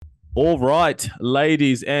All right,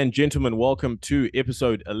 ladies and gentlemen, welcome to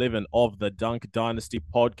episode 11 of the Dunk Dynasty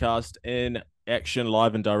podcast in action,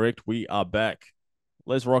 live and direct. We are back.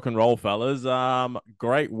 Let's rock and roll, fellas.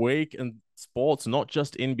 Great week in sports, not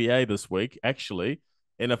just NBA this week. Actually,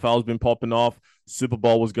 NFL's been popping off. Super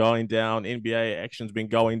Bowl was going down. NBA action's been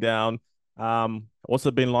going down. What's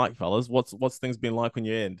it been like, fellas? What's things been like on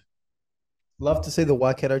your end? Love to see the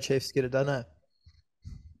Waikato Chiefs get it done.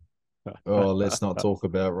 Oh, let's not talk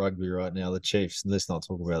about rugby right now. The Chiefs. Let's not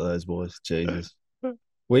talk about those boys. Jesus.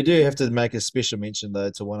 We do have to make a special mention though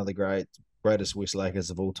to one of the greatest West Lakers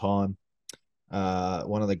of all time.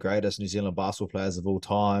 One of the greatest New Zealand basketball players of all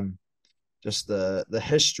time. Just the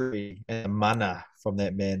history and the mana from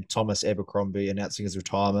that man, Thomas Abercrombie, announcing his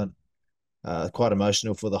retirement. Quite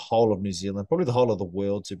emotional for the whole of New Zealand, probably the whole of the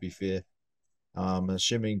world, to be fair.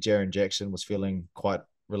 Assuming Jaren Jackson was feeling quite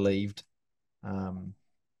relieved.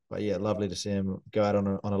 But yeah, lovely to see him go out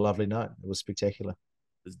on a lovely note. It was spectacular.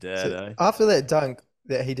 His dad, So eh? after that dunk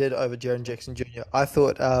that he did over Jaren Jackson Jr., I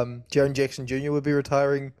thought Jaren Jackson Jr. would be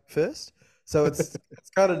retiring first. So it's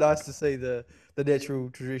kind of nice to see the natural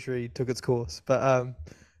trajectory took its course. But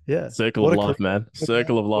yeah, Circle of what a life, career, man. what a man,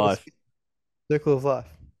 Circle of what a life. circle of life.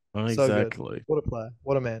 Oh, So good. exactly. What a player.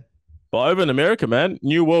 What a man. But over in America, man,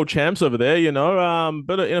 new world champs over there, bit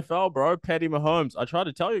of NFL, bro. Patty Mahomes. I tried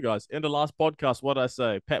to tell you guys in the last podcast what I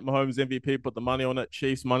say. Pat Mahomes MVP, put the money on it.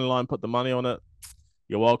 Chiefs money line, put the money on it.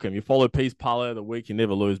 You're welcome. You follow Peace Parlay of the week, you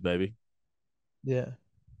never lose, baby. Yeah.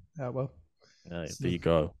 Well. Yeah, So, there you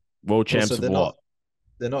go. World Also, champs of what?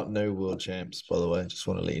 they're not new world champs, by the way. Just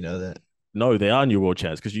want to let you know that. No, they are new world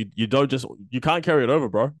champs because you don't just you can't carry it over,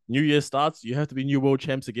 bro. New Year starts, you have to be new world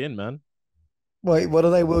champs again, man. wait, what are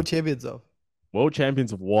they world champions of? World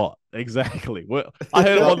champions of what? Exactly. Well, I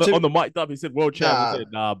heard him Well, on the mic up. He said world champ. I nah, said,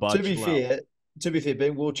 nah, to bud, be chill out. fair,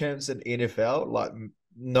 being world champs in NFL, like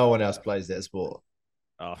no one else plays that sport.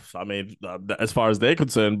 I mean, as far as they're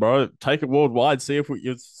concerned, bro, take it worldwide. See if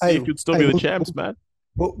you see Hey, if you'd still hey, be the we'll, champs, we'll, man.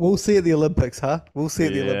 we'll see at the Olympics, huh? We'll see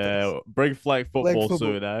at the Olympics. Yeah, bring flag Flag football football.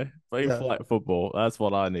 soon, eh? Bring Yeah. flag football. That's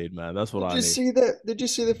what I need, man. That's what Did I you need. see that? Did you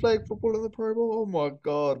see the flag football in the Pro Bowl? Oh my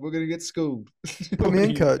God, we're gonna get schooled. Put me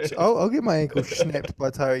in, coach. I'll get my ankle snapped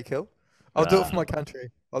by Tyreek Hill. I'll do it for Nah, my country.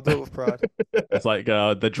 I'll do it with pride. it's like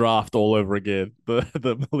the draft all over again.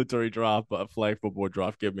 The military draft, but a flag football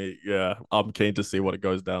draft. Give me, yeah. I'm keen to see what it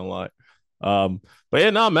goes down like. But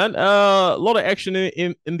yeah, no, man. A lot of action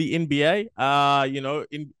in the NBA.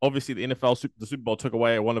 In obviously the NFL, the Super Bowl took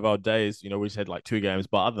away one of our days. We just had like two games,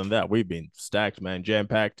 but other than that, we've been stacked, man. Jam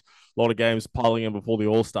packed. A lot of games piling in before the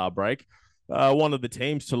All Star break. One of the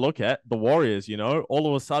teams to look at, the Warriors, all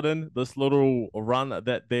of a sudden, this little run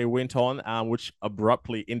that they went on, which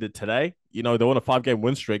abruptly ended today. They won a 5 game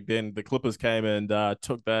win streak. Then the Clippers came and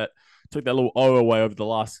took that little O away over the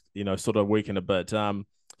last, sort of week and a bit.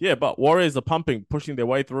 Yeah, but Warriors are pumping, pushing their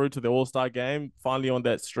way through to the All Star game. Finally on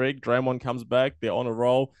that streak, Draymond comes back. They're on a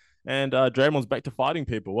roll, and Draymond's back to fighting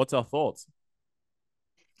people. What's our thoughts?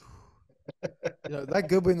 That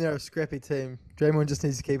good when they're a scrappy team. Draymond just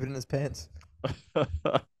needs to keep it in his pants.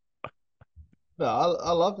 No,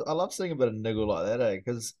 I love seeing a bit of niggle like that, eh?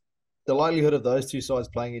 Because the likelihood of those two sides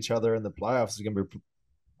playing each other in the playoffs is going to be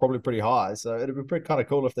probably pretty high. So it'd be pretty kind of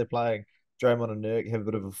cool if they're playing Draymond and Nurk, have a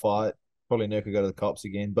bit of a fight. Probably Nurk will go to the cops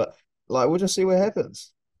again, but like we'll just see what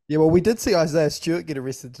happens. Yeah, well, we did see Isaiah Stewart get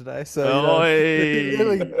arrested today, so Oi.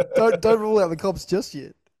 really don't rule out the cops just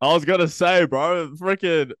yet. I was gonna say, bro,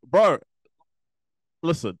 freaking bro.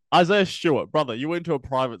 Listen, Isaiah Stewart, brother, you went to a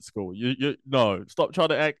private school. You no, stop trying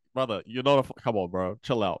to act, brother. You're not a. Come on, bro.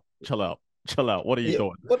 Chill out. Chill out. Chill out. What are you Yeah,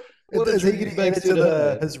 doing? what Is did he Drew getting Eubanks added do to to him, the?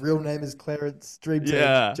 man? His real name is Clarence Dream Team.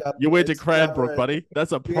 Yeah, you went to Cranbrook, buddy.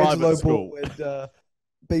 That's a private Angelo school. Ball and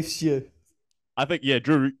Beef Stew. I think yeah,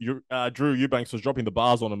 Drew Eubanks was dropping the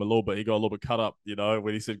bars on him a little bit. He got a little bit cut up,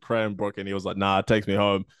 when he said Cranbrook, and he was like, "Nah, it takes me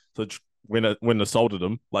home." So when assaulted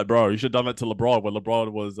him, like, bro, you should have done that to LeBron when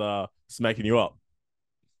LeBron was smacking you up.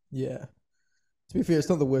 Yeah. To be fair, it's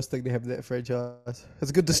not the worst thing to have in that franchise. It's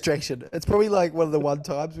a good distraction. It's probably like one of the one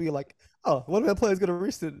times where you're like, oh, one of our players got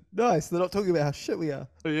arrested. Nice. They're not talking about how shit we are.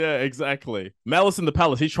 Yeah, exactly. Malice in the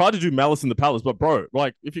Palace. He tried to do Malice in the Palace, but bro,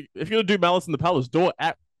 like if you're gonna do Malice in the Palace, do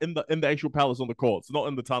it in the actual palace on the courts, not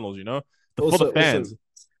in the tunnels. For the Also, fans.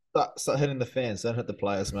 start hitting the fans. Don't hit the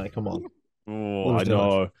players, mate. Come on. Oh, What are we I doing?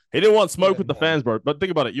 know. He didn't want smoke Yeah, with the no. fans, bro. But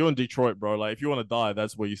think about it. You're in Detroit, bro. Like, if you want to die,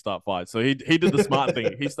 that's where you start fights. So he did the smart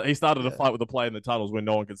thing. He started a Yeah. fight with the player in the tunnels when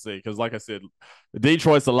no one could see. Because, like I said,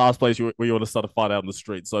 Detroit's the last place where you want to start a fight out in the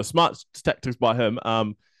street. So smart tactics by him.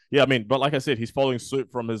 Yeah, I mean, but like I said, he's following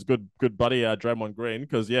suit from his good buddy Draymond Green.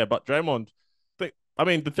 Because yeah, but Draymond, I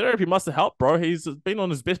mean, the therapy must have helped, bro. He's been on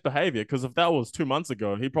his best behavior because if that was 2 months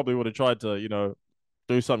ago, he probably would have tried to,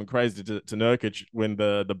 do something crazy to Nurkic when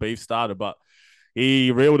the beef started. But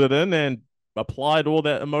he reeled it in and applied all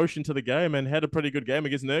that emotion to the game and had a pretty good game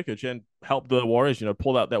against Nurkic and helped the Warriors,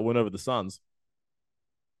 pull out that win over the Suns.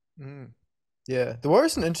 Mm. Yeah, the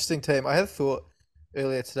Warriors are an interesting team. I had a thought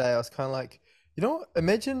earlier today. I was kind of like,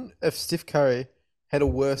 imagine if Steph Curry had a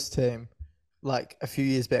worse team like a few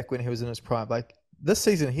years back when he was in his prime. Like this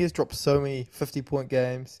season, he has dropped so many 50-point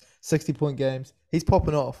games, 60-point games. He's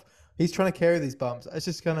popping off. He's trying to carry these bums. I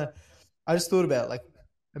just thought about it, like,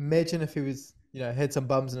 imagine if he was, had some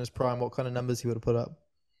bums in his prime, what kind of numbers he would have put up.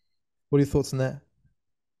 What are your thoughts on that?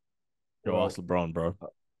 Go ask LeBron, bro.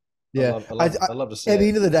 Yeah, I love to see at the it.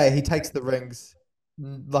 end of the day, he takes the rings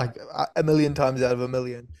like a million times out of a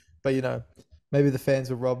million. But maybe the fans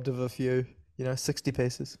were robbed of a few, 60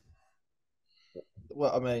 pieces.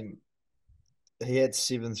 Well, I mean, he had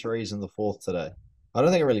 7 threes in the fourth today. I don't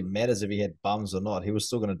think it really matters if he had bums or not. He was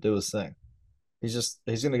still going to do his thing. He's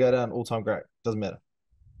going to go down all time great. Doesn't matter.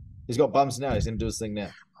 He's got bums now. He's going to do his thing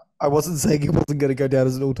now. I wasn't saying he wasn't going to go down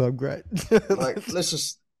as an all-time great. Like, let's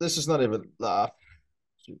just not even laugh.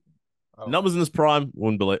 Numbers in his prime,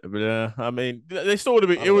 wouldn't believe it. But yeah, I mean, they still would have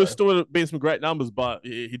been. It would still have been some great numbers, but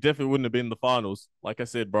he definitely wouldn't have been in the finals. Like I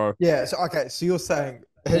said, bro. Yeah. So you're saying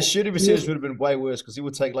his shooting percentage would have been way worse because he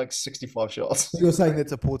would take like 65 shots. You're saying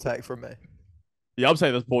that's a poor take from me. Yeah, I'm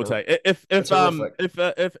saying that's poor take. If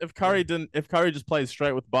Curry just plays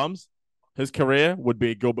straight with bums, his career would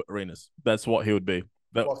be Gilbert Arenas. That's what he would be.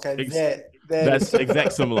 That's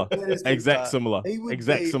exact similar. Exact similar.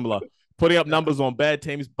 Exact similar. Putting up numbers on bad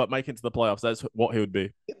teams, but making it to the playoffs. That's what he would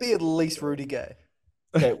be. He'd be at least Rudy Gay.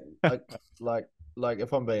 Okay, like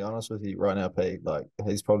if I'm being honest with you right now, Pete, like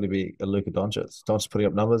he's probably be a Luka Doncic. Doncic putting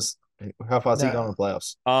up numbers. How far has he gone in the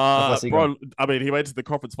playoffs? Bro, I mean, he went to the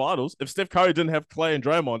conference finals. If Steph Curry didn't have Clay and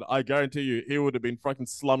Draymond, I guarantee you he would have been fucking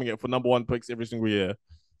slumming it for number 1 picks every single year.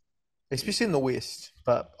 Especially in the West.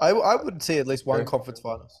 But I would see at least one conference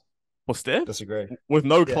finals. For Steph? Disagree. With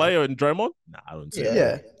no Clay and Draymond? Nah, I wouldn't see it.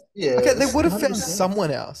 Yeah. Okay, they would have found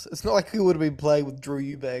someone else. It's not like he would have been playing with Drew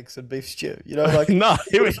Eubanks and Beef Stew. Like no,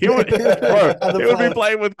 he would be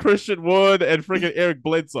playing with Christian Wood and freaking Eric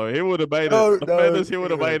Bledsoe. He would have made it. The furthest he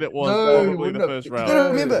would have made it was probably the first round. You gotta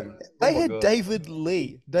remember, they had David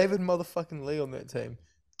motherfucking Lee on that team.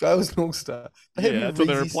 Guy was an all-star. So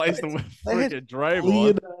they replaced him with freaking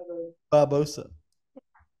Draymond. Barbosa.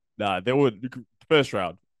 Nah, they would first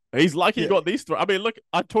round. He's lucky he got these 3. I mean, look,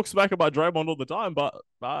 I talk smack about Draymond all the time, but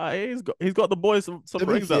he's got the boys some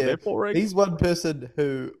rings out there. 4 rings. He's one person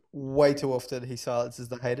who way too often he silences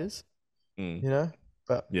the haters.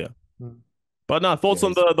 But yeah. But no, thoughts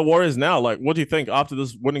on the Warriors now? Like, what do you think after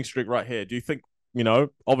this winning streak right here? Do you think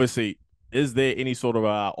obviously, is there any sort of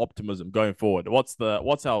optimism going forward? What's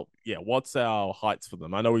our heights for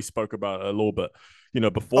them? I know we spoke about it a little bit,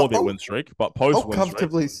 before their win streak, but post win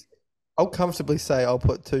streak. I'll comfortably say I'll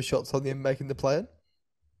put 2 shots on them making the play-in.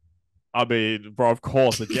 I mean, bro, of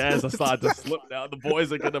course, the Jazz are starting to slip now. The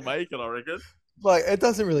boys are going to make it, I reckon. Like, it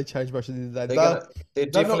doesn't really change much at the end of the day. They're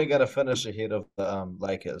definitely going to finish ahead of the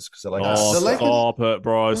Lakers. Stop it,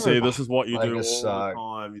 bro. See, this is what you do all the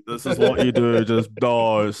time. This is what you do. Just,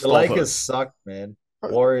 no, stop The Lakers suck, man.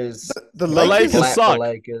 Warriors. The Lakers suck. The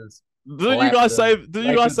Lakers. Didn't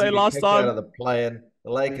you guys say last time? Out of the play-in.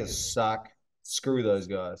 The Lakers suck. Screw those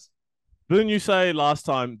guys. Didn't you say last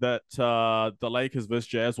time that the Lakers versus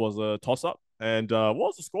Jazz was a toss-up? And what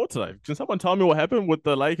was the score today? Can someone tell me what happened with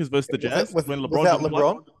the Lakers versus the Jazz when LeBron without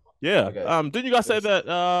LeBron? Play? Yeah. Okay. Didn't you guys say that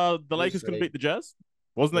the Lakers couldn't beat the Jazz?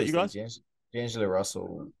 Wasn't that you guys? D'Angelo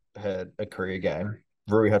Russell had a career game.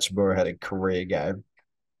 Rui Hachimura had a career game.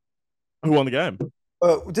 Who won the game?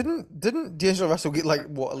 Didn't D'Angelo Russell get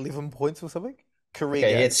 11 points or something? Career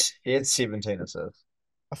game. He had 17 assists.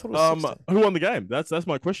 I thought it was 16. Who won the game? That's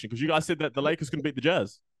my question because you guys said that the Lakers couldn't beat the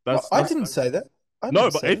Jazz. I didn't say that.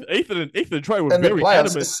 Ethan and Trey were very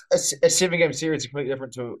adamant. A 7-game series is completely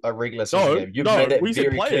different to a regular season game. You've made it we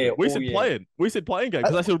said playing. We said playing game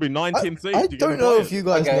because I said it would be 9-10 seeds. I don't know if you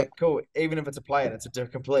guys. Okay, cool. Even if it's a play-in, it's a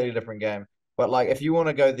completely different game. But if you want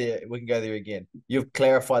to go there, we can go there again. You've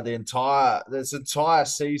clarified this entire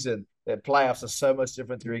season that playoffs are so much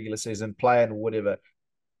different to regular season, play-in, whatever.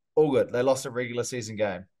 All good. They lost a regular season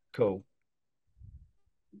game. Cool.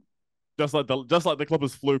 Just like the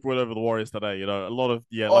Clippers fluke went over the Warriors today. A lot of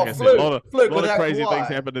I said, a lot of crazy things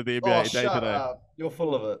happened in the NBA day today. Up. You're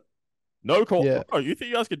full of it. No call. Yeah. Bro, you think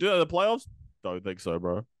you guys could do that in the playoffs? Don't think so,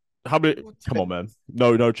 bro. How many? Come on, man.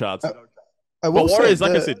 No chance. But Warriors,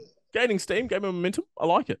 like I said, gaining steam, gaining momentum. I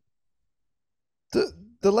like it.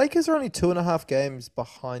 the Lakers are only 2.5 games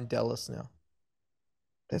behind Dallas now.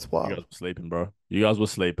 That's You guys wild. were sleeping, bro. You guys were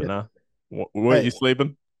sleeping, Yeah. huh? Weren't Hey, you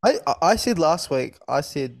sleeping? I said last week, I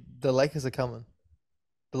said the Lakers are coming.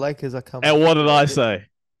 The Lakers are coming. And what did I The, say?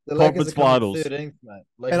 the Lakers Conference are coming finals. 13th, mate. And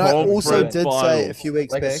Lakers I are coming also Conference 13th. did say a finals. few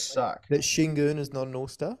weeks Lakers back suck. that Şengün is not an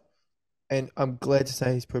all-star, and I'm glad to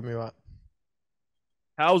say he's proved me right.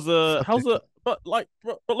 How's the but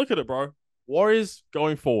look at it, bro. Warriors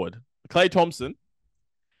going forward. Klay Thompson.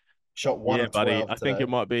 Shot 1 Yeah, of buddy. 12 I think today. it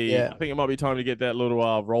might be. Yeah. I think it might be time to get that little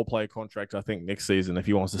role play contract. I think next season if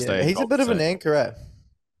he wants to Yeah, stay. he's a bit of an anchor, eh?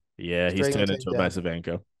 Yeah, he's dragging the turned team into a down. massive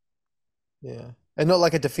anchor. Yeah, and not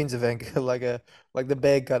like a defensive anchor, like the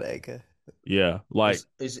bad gut anchor. Yeah, like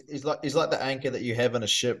He's like the anchor that you have in a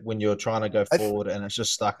ship when you're trying to go I- forward and it's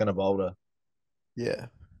just stuck in a boulder. Yeah,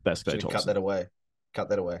 that's Klay Should cut Thompson. that away. Cut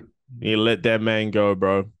that away. You let that man go,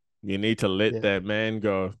 bro. You need to let Yeah. that man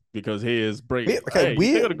go because he is bringing. Okay,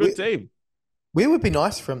 Hey, he got a good team. where would be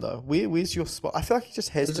nice for him though? Where's your spot? I feel like he just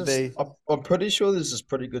has to be. I'm pretty sure there's this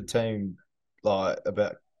pretty good team, like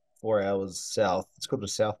about 4 hours south. It's called the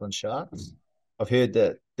Southland Sharks. I've heard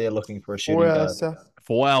that they're looking for a shooting 4 guard. hours south.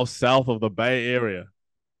 4 hours south of the Bay Area.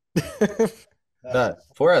 No,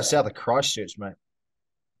 4 hours south of Christchurch, mate.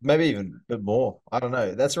 Maybe even a bit more. I don't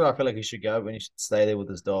know. That's where I feel like he should go when he should stay there with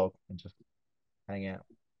his dog and just hang out.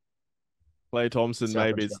 Klay Thompson,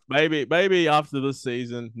 Southland maybe after this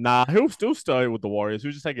season. Nah, he'll still stay with the Warriors.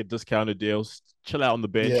 He'll just take a discounted deal, chill out on the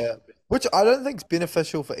bench. Yeah, which I don't think is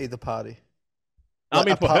beneficial for either party. I Like,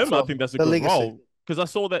 mean, for apart him, I from think that's a the good legacy. role because I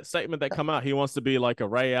saw that statement that come out. He wants to be like a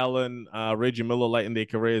Ray Allen, Reggie Miller late in their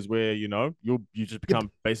careers, where you just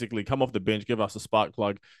become basically come off the bench, give us a spark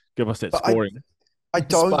plug, give us that But scoring. I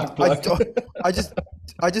don't. Spark I plug. don't.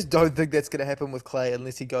 I just don't think that's going to happen with Clay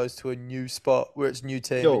unless he goes to a new spot where it's new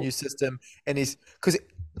team, Yo. a new system, and he's because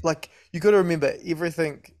like you got to remember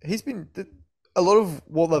everything he's been. A lot of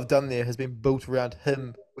what they've done there has been built around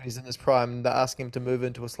him when he's in his prime, and they're asking him to move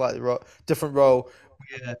into a slightly different role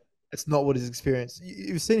where it's not what he's experienced.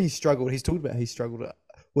 You've seen he's struggled. He's talked about he struggled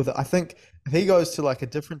with it. I think if he goes to like a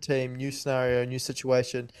different team, new scenario, new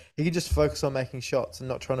situation, he can just focus on making shots and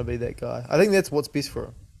not trying to be that guy. I think that's what's best for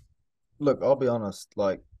him. Look, I'll be honest.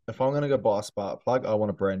 Like, if I'm gonna go buy a spark plug, I want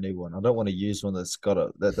a brand new one. I don't want to use one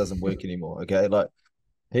that doesn't work anymore. Okay, like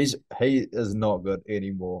he is not good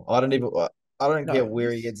anymore. I don't No. get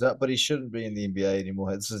where he ends up, but he shouldn't be in the NBA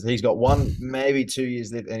anymore. He's got one, maybe 2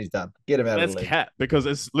 years left, and he's done. Get him out of That's the league. cat because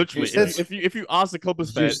it's literally Useless. if you ask the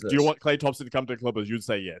Clippers fans, do you Useless. want Klay Thompson to come to the Clippers? You'd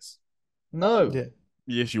say yes. No, Yeah.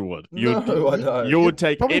 Yes, you would. no, I don't. You would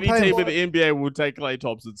take probably any pay team him- in the NBA would take Klay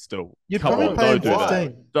Thompson still. You'd Come probably on, pay him don't do that.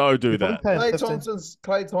 15. Don't do You'd probably that. pay him Klay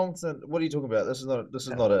 15. Thompson. What are you talking about? This is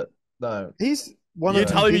No. not it. No. He's one You're of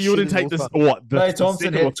the telling me best you wouldn't shooters take of this all time. what the Klay Thompson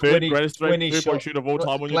second or had third 20 greatest 20 three-point shots. shooter of all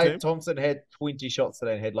time on your Klay team? Thompson had 20 shots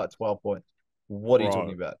today and had like 12 points. What are you Bro.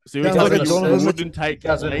 talking about? So you're Sounds like telling a me Donovan you Mitchell. wouldn't take He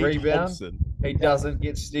doesn't Klay rebound. Thompson? He doesn't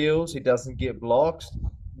get steals. He doesn't get blocks.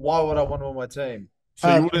 Why would I want him on my team?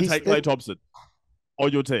 So you wouldn't he's take still- Klay Thompson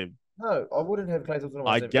on your team? No, I wouldn't have Klay Thompson on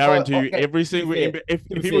my I team. guarantee you, Okay, every to be single fair, NBA, if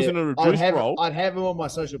to be he was fair, in a reduced role, I'd have him on my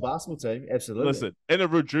social basketball team. Absolutely. listen, in a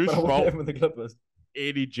reduced But I wouldn't role, have him in the Clippers.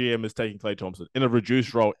 any GM is taking Klay Thompson. In a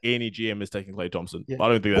reduced role, any GM is taking Klay Thompson. Yeah. I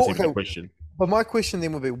don't think that's Well, even a okay. question. But my question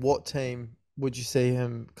then would be, what team would you see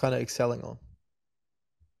him kind of excelling on?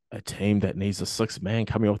 A team that needs a sixth man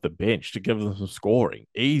coming off the bench to give them some scoring.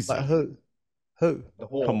 Easy. Like who? Who? The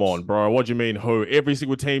Hawks. Come on, bro. What do you mean who? Every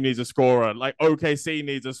single team needs a scorer. Like OKC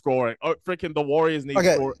needs a scorer. Oh, freaking the Warriors need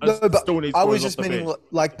Okay, scorer. no, but still need I was scorers just off the meaning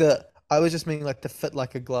bench. I was just meaning like the fit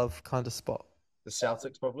like a glove kind of spot. The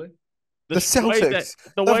Celtics, probably. The way that- Celtics.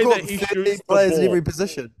 the They've way got that he 13 shoots the players in ball. every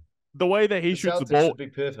position. The way that he The shoots the Celtics ball, would be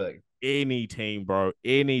perfect. any team, bro.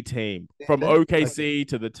 Any team. From Yeah. OKC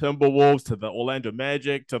to the Timberwolves to the Orlando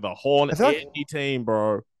Magic to the Hornets. I feel like- Any team,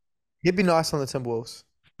 bro. He'd be nice on the Timberwolves.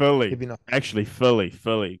 Philly. He'd be nice. Actually, Philly.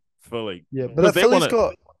 Yeah, Because but they Philly's wanna-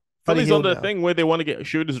 got Buddy Philly's Hield on the now. thing where they want to get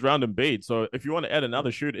shooters around Embiid. So if you want to add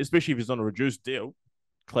another shooter, especially if he's on a reduced deal,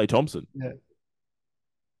 Klay Thompson. Yeah.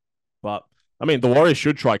 But I mean, the Warriors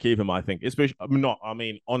should try keep him. I think, especially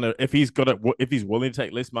if he's if he's willing to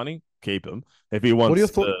take less money, keep him. If he are your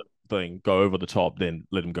wants thoughts- to go over the top, then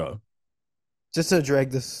let him go. Just to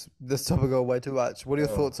drag this topic away too much. What are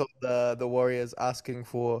your Oh. thoughts on the Warriors asking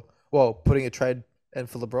for putting a trade in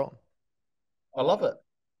for LeBron? I love it.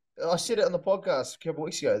 I said it on the podcast a couple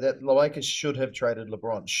weeks ago that the Lakers should have traded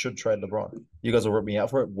LeBron. Should trade LeBron. You guys will rip me out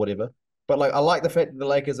for it, whatever. But like, I like the fact that the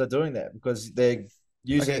Lakers are doing that because they're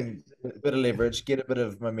using a bit of leverage, get a bit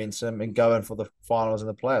of momentum, and go in for the finals and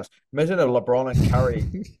the playoffs. Imagine a LeBron and Curry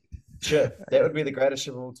shit. That would be the greatest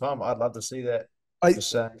shit of all time. I'd love to see that. I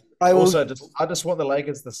Just saying. I will I just want the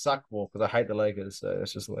Lakers to suck more because I hate the Lakers. So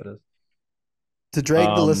that's just what it is. to drag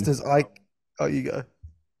the Um, listeners. I oh you go.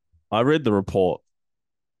 I read the report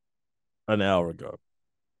an hour ago.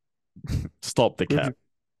 Stop the Where'd cap. you- No,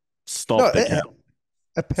 Stop the cap. Stop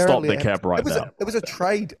apparently the cap right now. it was a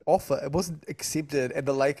trade offer. It wasn't accepted, and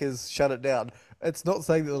the Lakers shut it down. It's not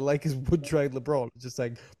saying that the Lakers would trade LeBron. It's just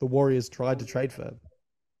saying the Warriors tried to trade for him.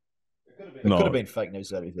 It could have No, been fake news,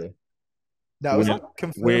 to be fair. No, it was we like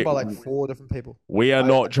confirmed we by like four different people. we are I-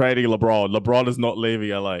 not trading LeBron. LeBron is not leaving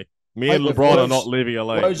LA. Me I- and With LeBron are Woj- not leaving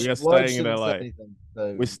LA. Woj- We are Woj staying in shouldn't say LA. anything,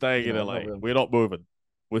 so, We're staying in not LA. really. We're not moving.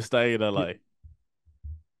 We're staying in LA.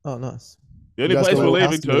 Oh, nice. The only You guys place got we're a leaving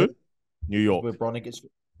house together? to, New York. Where Bronny gets.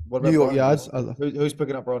 What New about York, Bronny? yeah. Who's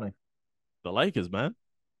picking up Bronny? The Lakers, man.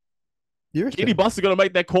 You reckon? Jeannie Buss is gonna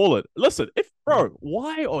make that call. It. Listen,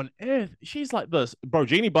 why on earth she's like this, bro?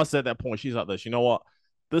 Jeannie Buss at that point, she's like this. You know what?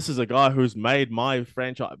 This is a guy who's made my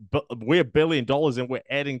franchise. But we're $1 billion, and we're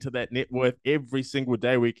adding to that net worth every single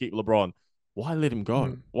day we keep LeBron. Why let him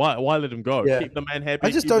go? Why let him go? Yeah. Keep the man happy. I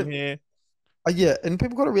just keep him don't- here. Yeah, and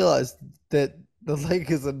people got to realize that the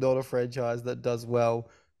Lakers are not a franchise that does well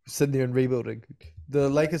sitting there and rebuilding. The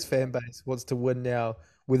Lakers fan base wants to win now,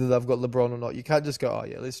 whether they've got LeBron or not. You can't just go, oh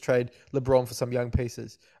yeah, let's trade LeBron for some young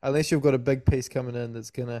pieces. Unless you've got a big piece coming in that's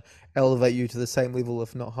gonna elevate you to the same level,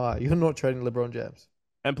 if not higher. You're not trading LeBron James.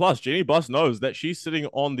 And plus, Jeannie Buss knows that she's sitting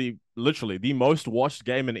on literally the most watched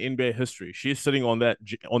game in NBA history. She's sitting on that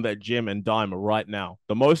gem and dime right now.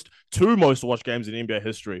 The two most watched games in NBA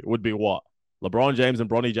history would be what? LeBron James and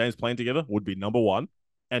Bronny James playing together would be number one,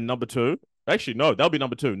 and number two. Actually, no, that'll be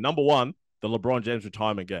number two. Number one, the LeBron James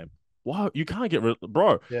retirement game. Wow, you can't get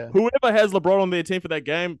bro. Yeah. Whoever has LeBron on their team for that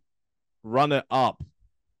game, run it up,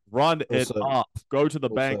 run it Also- up. Go to the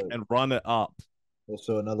bank also- and run it up.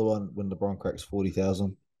 Also, another one when LeBron cracks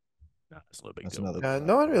 40,000. Nah, it's not a big That's deal. another.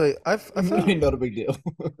 No one really. I feel like Not a big deal.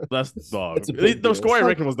 That's no. It's a big The deal. scoring It's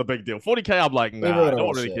record was the big deal. 40K, I'm like, nah, Everyone no will one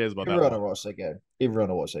watch really that. cares about Everyone that. will watch that game. Everyone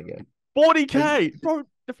will watch that game. 40K, bro.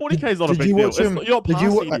 The 40K is not a Did big you deal. watch him- You're not did you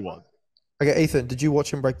passing wa- anyone. Okay, Ethan, did you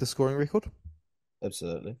watch him break the scoring record?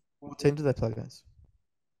 Absolutely. What team did they play against?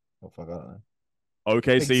 Oh fuck, I don't know.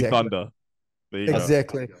 OKC Exactly. Thunder. There you go.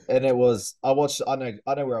 Exactly. And it was. I watched. I know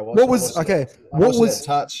where I watched. What it. was I watched it. okay? I What watched was that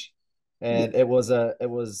touch? And it was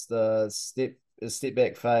the step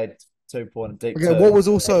back fade 2 point deep. okay? turn. What was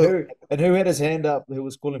also And who had his hand up? Who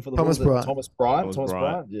was calling for the Thomas what was it? Bryant. Thomas Bryant. Thomas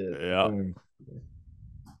Bryant. Yeah. Yeah. Boom.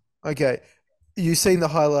 okay? You seen the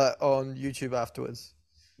highlight on YouTube afterwards?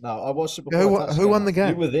 No, I watched it Who before. won- I touched who it. won the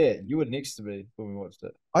game? You were there. You were next to me when we watched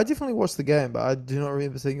it. I definitely watched the game, but I do not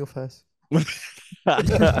remember seeing your face.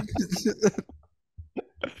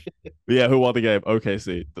 Yeah, who won the game?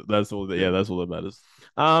 OKC. That's all. Yeah, that's all that matters.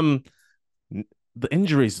 The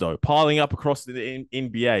injuries though piling up across the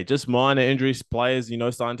NBA. Just minor injuries. Players,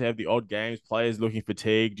 starting to have the odd games. Players looking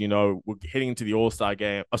fatigued. We're heading into the All-Star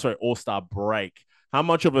game. All-Star break. How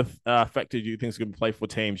much of a factor do you think is going to play for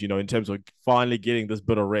teams? In terms of finally getting this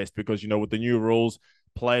bit of rest, because with the new rules,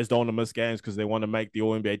 players don't want to miss games because they want to make the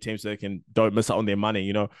All NBA team so they don't miss out on their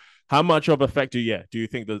money. How much of a factor, do you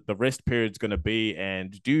think the rest period is going to be?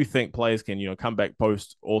 And do you think players can, come back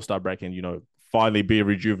post All-Star break and, finally be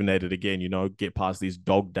rejuvenated again, get past these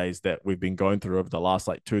dog days that we've been going through over the last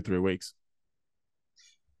 2-3 weeks?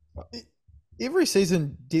 Every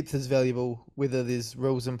season, depth is valuable, whether there's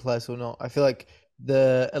rules in place or not. I feel like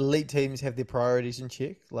the elite teams have their priorities in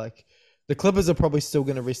check. Like the Clippers are probably still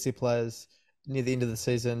going to rest their players near the end of the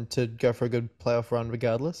season to go for a good playoff run,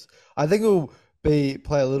 regardless. I think it will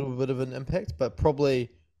play a little bit of an impact, but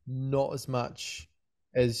probably not as much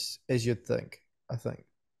as you'd think. I think.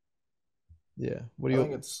 Yeah. What do I you?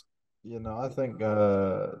 think it's I think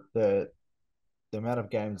the amount of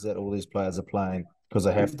games that all these players are playing because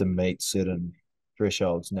they have to meet certain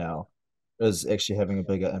thresholds now is actually having a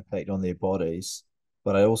bigger impact on their bodies.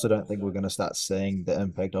 But I also don't think we're going to start seeing the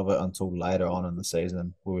impact of it until later on in the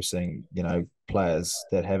season, where we're seeing players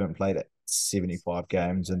that haven't played 75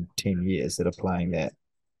 games in 10 years that are playing that,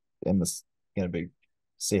 and it's going to be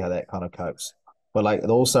see how that kind of copes. But the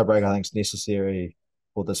All-Star break, I think, is necessary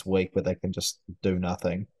for this week, but they can just do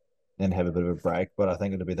nothing and have a bit of a break. But I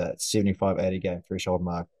think it'll be that 75, 80 game threshold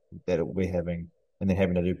mark that it will be having, and then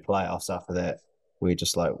having to do playoffs after that. We're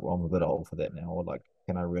just well, I'm a bit old for that now, or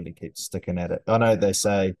can I really keep sticking at it? I know they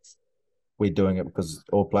say we're doing it because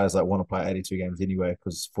all players want to play 82 games anyway,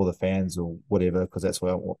 because for the fans or whatever, because that's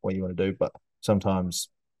what you want to do. But sometimes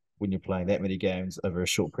when you're playing that many games over a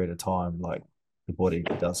short period of time, the body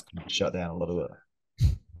does shut down a little bit.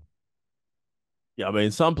 Yeah, I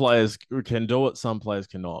mean, some players can do it, some players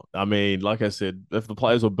cannot. I mean, like I said, if the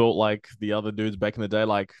players were built like the other dudes back in the day,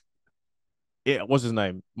 like yeah, what's his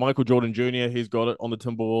name? Michael Jordan Jr. He's got it on the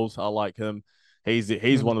Timberwolves. I like him. He's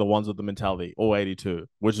Mm. one of the ones with the mentality, all 82,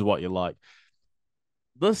 which is what you like.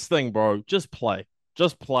 This thing, bro, just play.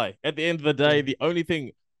 Just play. At the end of the day, Yeah. the only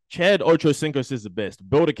thing Chad Ochocinco says the best: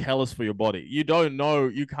 build a callus for your body. You don't know,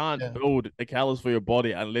 you can't Yeah. build a callus for your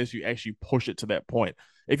body unless you actually push it to that point.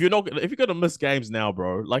 If you're gonna miss games now,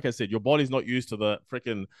 bro, like I said, your body's not used to the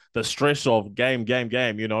freaking the stress of game. Come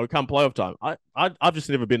playoff time. I've just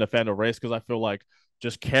never been a fan of rest because I feel like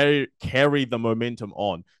just carry the momentum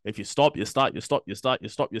on. If you stop, you start, you stop, you start, you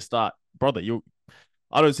stop, you start, brother.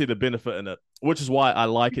 I don't see the benefit in it, which is why I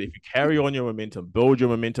like it. If you carry on your momentum, build your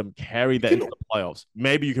momentum, carry You that into can the playoffs.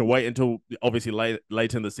 Maybe you can wait until obviously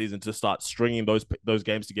late in the season to start stringing those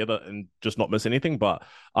games together and just not miss anything. But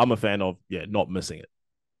I'm a fan of not missing it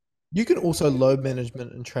you can also load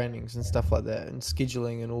management and trainings and stuff like that and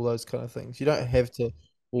scheduling and all those kind of things. You don't have to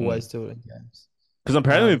always do it in games. because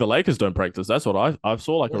apparently Um, the Lakers don't practice. That's what I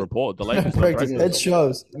saw like a report. The Lakers don't practice. practice. It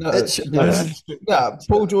shows. It No, no, shows. no.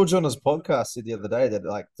 Paul George on his podcast said the other day that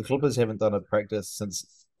like the Clippers haven't done a practice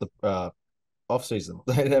since the off season.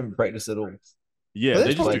 They haven't practiced at all. Yeah, But they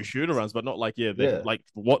that's just probably do shoot arounds, but not like they Yeah, like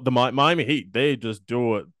what the Miami Heat. They just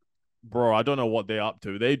do it, bro. I don't know what they're up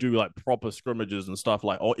to. They do like proper scrimmages and stuff,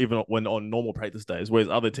 like or even when on normal practice days. Whereas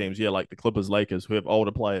other teams, yeah, like the Clippers, Lakers, who have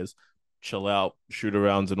older players, chill out, shoot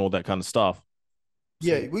arounds, and all that kind of stuff. So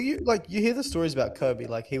yeah. Well, you hear the stories about Kobe.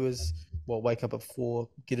 Like he was wake up at 4,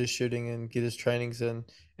 get his shooting and get his trainings in,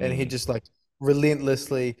 and he'd mm, just like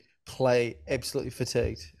relentlessly play, absolutely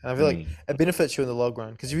fatigued. And I feel like mm, it benefits you in the long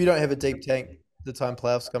run because if you don't have a deep tank, the time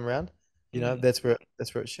playoffs come around, mm. that's where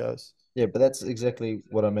it shows. yeah, but that's exactly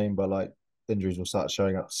what I mean by like injuries will start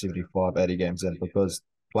showing up 75, 80 games in because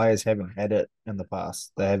players haven't had it in the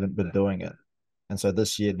past. They haven't been doing it. And so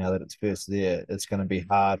this year, now that it's first there, it's going to be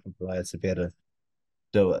hard for players to be able to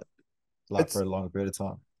do it like for It's a longer period of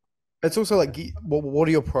time. it's also like what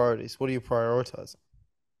are your priorities? What are you prioritizing?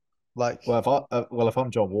 Like If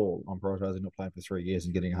I'm John Wall, I'm prioritizing not playing for 3 years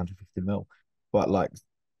and getting 150 mil. But like,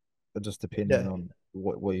 it just depending yeah, on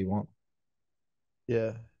what you want.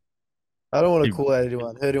 yeah. I don't want to You- call out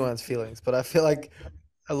hurt anyone's feelings, but I feel like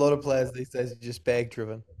a lot of players these days are just bag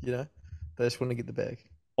driven. They just want to get the bag.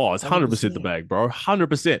 Oh, it's 100% the 100%. bag, bro.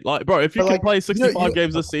 100%. Like, bro, if you But can like play you 65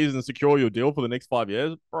 games this season and secure your deal for the next 5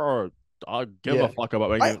 years, bro, I give a yeah. fuck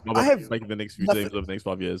about I have making the next few teams nothing. over the next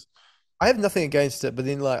 5 years. I have nothing against it, but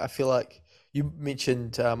then like I feel like you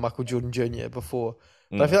mentioned Michael Jordan Jr. before,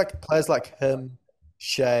 but I Mm, feel like players like him,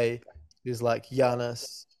 Shea, who's like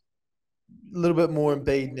Giannis, a little bit more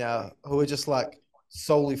Embiid now, who are just like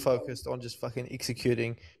solely focused on just fucking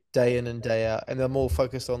executing day in and day out, and they're more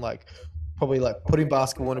focused on like probably like putting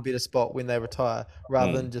basketball in a better spot when they retire,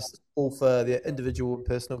 rather than mm, just all for their individual and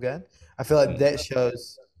personal gain. I feel like mm. that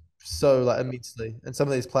shows so like immensely, and some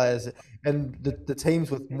of these players and the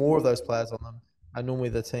teams with more of those players on them are normally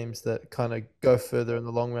the teams that kind of go further in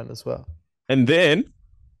the long run as well. And then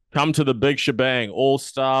come to the big shebang, All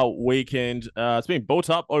Star weekend. It's been built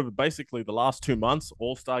up over basically the last 2 months.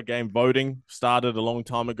 All Star game voting started a long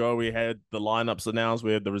time ago. We had the lineups announced,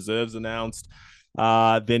 we had the reserves announced.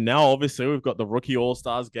 Then now, obviously, we've got the rookie All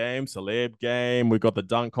Stars game, celeb game. We've got the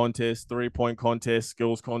dunk contest, 3-point contest,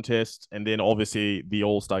 skills contest, and then obviously the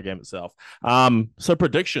All Star game itself. So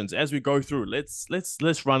predictions as we go through.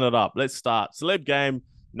 Let's run it up. Let's start celeb game.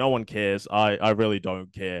 No one cares. I really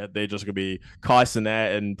don't care. They're just gonna be Kai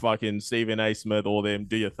Cenat and fucking Stephen A. Smith, all them.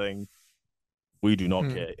 Do your thing. We do not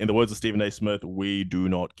Hmm. care. In the words of Stephen A. Smith, we do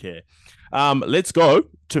not care. Let's go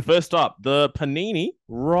to first up the Panini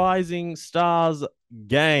Rising Stars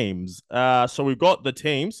games. So we've got the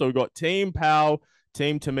team. So we've got Team Powell,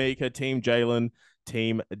 Team Tamika, Team Jalen,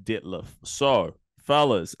 Team Detlef. So,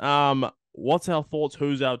 fellas, what's our thoughts?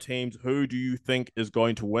 Who's our teams? Who do you think is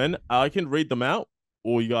going to win? I can read them out,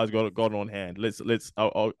 or you guys got it on hand.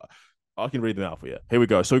 I can read them out for you. Here we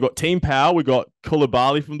go. So we got Team Powell. We got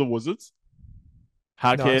Koulibaly from the Wizards.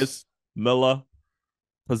 Nice. Hackers, Miller,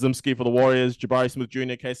 Pazimski for the Warriors, Jabari Smith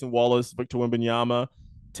Jr., Kason Wallace, Victor Wembanyama,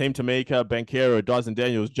 Team Tamika, Banquero, Dyson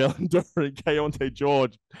Daniels, Jalen Duran, Keontae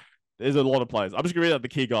George. There's a lot of players. I'm just going to read out the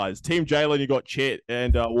key guys. Team Jalen, you got Chet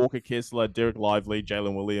and Walker Kessler, Derek Lively,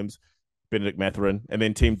 Jalen Williams, Benedict Mathurin. And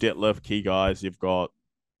then Team Detlef, key guys, you've got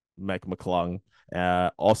Mac McClung,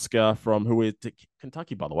 Oscar from who is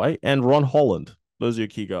Kentucky, by the way, and Ron Holland. Those are your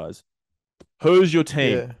key guys. Who's your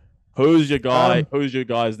team? Yeah. Who's your guy? Um, Who's your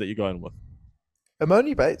guys that you're going with?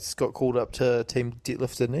 Amoni Bates got called up to Team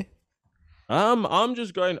Deadlift, didn't he? I'm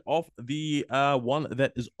just going off the one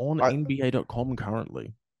that is on I NBA.com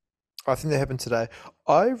currently. I think that happened today.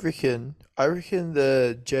 I reckon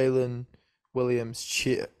the Jalen Williams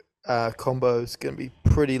combo is going to be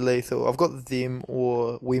pretty lethal. I've got them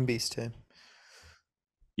or Wemby's team.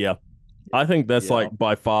 Yeah, I think that's Yeah, like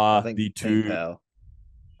by I far think the Team two Power.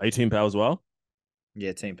 18 power as well.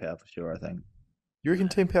 Yeah, Team Power for sure. I think. You reckon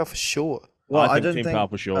Team Power for sure? Well, I I think didn't Team think. Power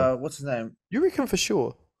for sure. What's his name? You reckon for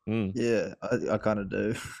sure? Mm. Yeah, I kind of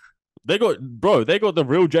do. They got the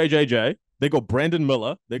real JJJ. They got Brandon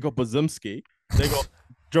Miller. They got Bazimski. They got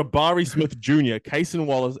Jabari Smith Jr., Kaysen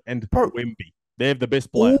Wallace, and Bro, Wemby. They have the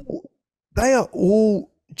best player. they are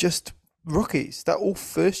all just rookies. They're all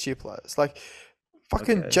first year players. Like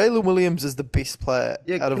fucking Okay. Jalen Williams is the best player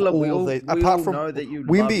Yeah, out of look, all of these. we Apart all from know that you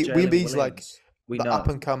Wemby, love Jalen Wemby's like Williams. We the know. up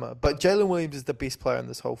and comer, but Jalen Williams is the best player in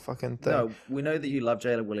this whole fucking thing. No, we know that you love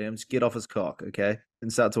Jalen Williams. Get off his cock, okay?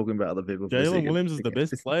 And start talking about other people. For a Jalen second. Williams is the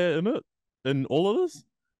best player in it. In all of this?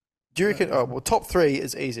 Do you reckon? Oh well, top three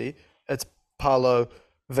is easy. It's Paolo,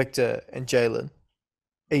 Victor, and Jalen.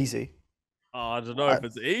 Easy. I don't know if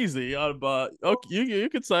it's easy, but okay, you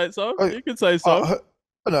could say it so. Oh, You could say so.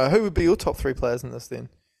 No, who would be your top three players in this then?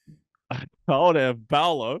 I would have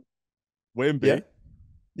Paolo, Wemby, Yeah.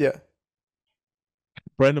 Yeah.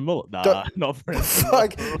 Brandon Miller. Nah, Don't- not Brandon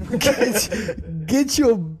Fuck, Miller. get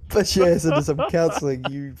your bitch ass into some counselling,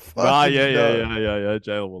 you fucking Ah, know. yeah.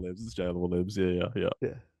 Jalen Williams. It's Jalen Williams. Yeah.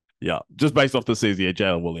 Yeah. Just based off the season, yeah,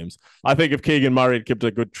 Jalen Williams. I think if Keegan Murray had kept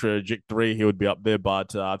a good trajectory, he would be up there,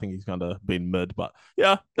 but I think he's kind of been mid. But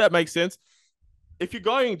yeah, that makes sense. If you're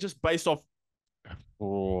going just based off,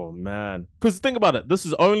 oh man, because think about it, this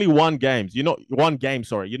is only one game.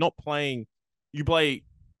 Sorry, you're not playing. You play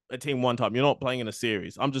a team one time. You're not playing in a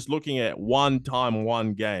series. I'm just looking at one time,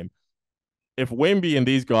 one game. If Wemby and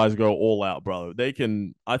these guys go all out, bro, I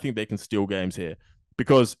think they can steal games here.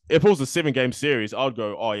 Because if it was a 7-game series, I'd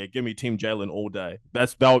go, oh yeah, give me Team Jalen all day.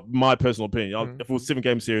 That's my personal opinion. If it was a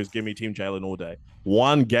 7-game series, give me Team Jalen all day.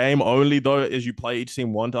 One game only though, as you play each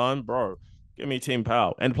team one time, bro, give me Team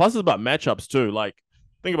Powell. And plus, it's about matchups too. Like,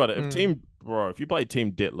 think about it. If you play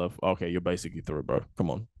Team Detlef, okay, you're basically through, bro. Come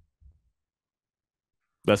on.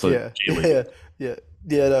 That's a G League. Yeah.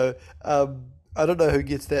 No, I don't know who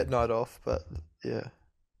gets that night off, but yeah.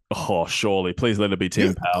 Oh, surely, please let it be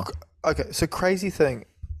Team Powell. Okay, so crazy thing.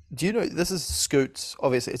 Do you know this is Scoot's?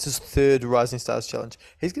 Obviously, it's his third Rising Stars challenge.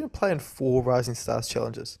 He's going to play in 4 Rising Stars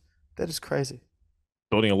challenges. That is crazy.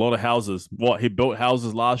 Building a lot of houses. He built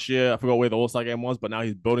houses last year. I forgot where the All-Star game was, but now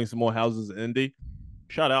he's building some more houses in Indy.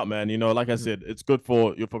 Shout out, man. Like I said, it's good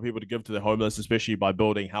for people to give to the homeless, especially by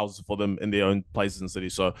building houses for them in their own places and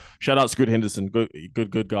cities. So shout out Scoot Henderson.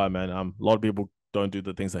 Good guy, man. A lot of people don't do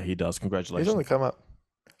the things that he does. Congratulations. He's on the come up.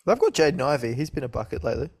 They've got Jaden Ivey. He's been a bucket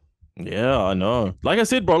lately. Yeah, I know. Like I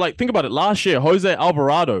said, bro, like think about it. Last year, Jose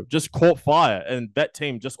Alvarado just caught fire, and that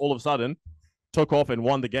team just all of a sudden took off and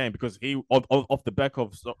won the game because he off the back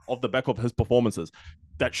of his performances.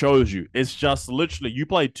 That shows you it's just literally you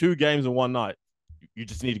play 2 games in one night. You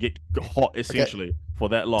just need to get hot essentially for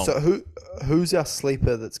that long. So who's our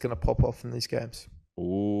sleeper that's going to pop off in these games?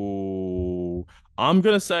 Ooh, I'm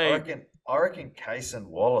gonna say I reckon Kaysen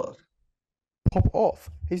Wallace. Pop off.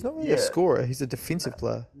 He's not really a Yeah. scorer. He's a defensive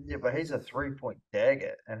player. Yeah, but he's a 3-point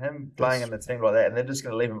dagger, and him playing in the team like that, and they're just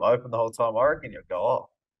going to leave him open the whole time. I reckon you'll go off.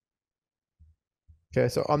 Okay,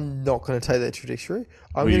 so I'm not going to take that trajectory.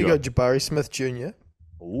 I'm Who you going to go Jabari Smith Jr.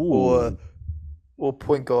 Ooh. or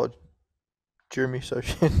point guard Jeremy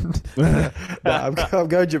Sochan. I'm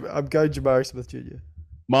going Jabari Smith Jr.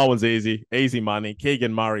 My one's easy money.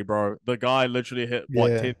 Keegan Murray, bro. The guy literally hit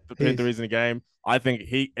Yeah, 10 threes in a game. I think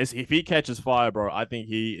if he catches fire, bro, I think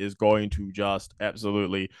he is going to just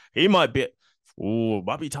absolutely. He might be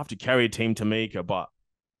tough to carry Team Tamika, but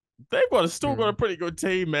they've still got a pretty good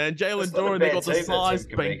team, man. Jalen Duran, they got the size.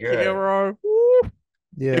 Banchero.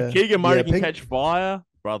 Yeah. If Keegan Murray can Pink- catch fire,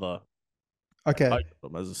 brother, Okay. I put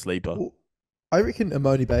him as a sleeper I reckon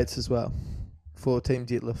Amoni Bates as well for Team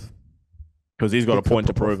Detlef. because he's got He a could point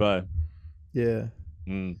to pop off. prove, eh? Yeah.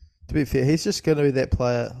 Mm. To be fair, he's just going to be that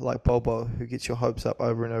player like Bobo who gets your hopes up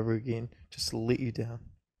over and over again, just to let you down.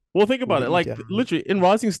 Well, think about it. Like, Yeah. literally, in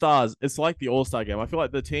Rising Stars, it's like the All-Star game. I feel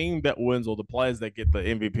like the team that wins or the players that get the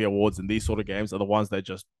MVP awards in these sort of games are the ones that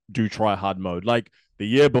just do try hard mode. Like, the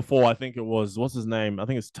year before, I think it was, what's his name? I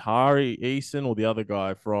think it's Tari Eason or the other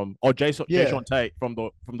guy Jason Tate from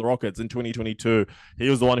the Rockets in 2022. He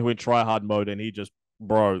was the one who went try hard mode, and he just,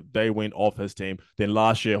 bro, they went off his team. Then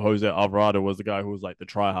last year, Jose Alvarado was the guy who was like the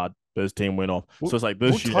try hard, but his team went off. So it's like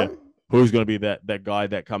this year. who's going to be that guy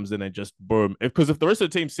that comes in and just boom. Because if the rest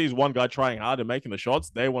of the team sees one guy trying hard and making the shots,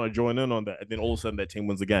 they want to join in on that, and then all of a sudden that team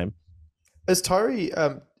wins the game. Is Tyree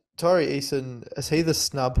Eason, is he the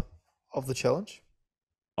snub of the challenge?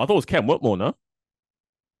 I thought it was Cam Whitmore, no?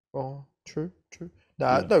 Oh, true.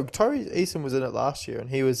 No, Tyree Eason was in it last year, and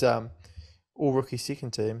he was all rookie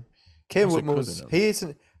second team. Cam Whitmore's he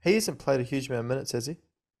hasn't played a huge amount of minutes, has he?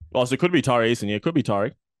 Oh, so it could be Tyree Eason. Yeah, it could be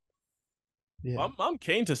Tyree. Yeah. I'm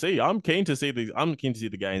keen to see. I'm keen to see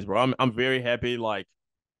the games, bro. I'm very happy. Like,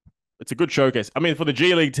 it's a good showcase. I mean, for the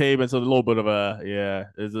G League team, it's a little bit of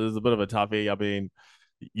it's a bit of a toughie. I mean,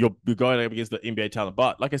 you're going up against the NBA talent,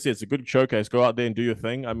 but like I said, it's a good showcase. Go out there and do your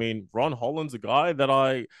thing. I mean, Ron Holland's a guy that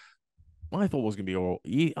I thought was gonna be all.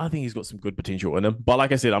 I think he's got some good potential in him. But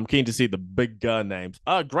like I said, I'm keen to see the big names.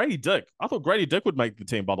 Grady Dick. I thought Grady Dick would make the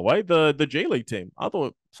team. By the way, the G League team. I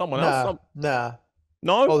thought someone else. Nah.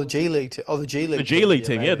 No. Oh, the G League. The G League. The G League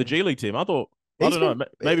team. Yeah, the G League team. I thought. I don't know.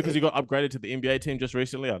 Maybe because he got upgraded to the NBA team just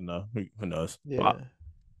recently. I don't know. Who knows? Yeah. But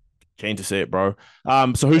keen to see it, bro.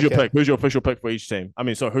 So who's your pick? Who's your official pick for each team? I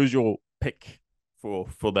mean, so who's your pick for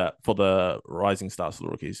the rising stars for the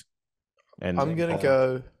rookies? And I'm gonna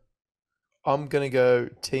go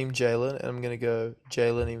Team Jalen, and I'm gonna go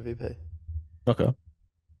Jalen MVP. Okay.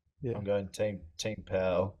 Yeah. I'm going Team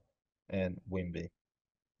Powell and Wemby.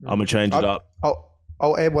 I'm gonna change it up.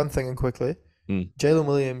 I'll add one thing in quickly. Jalen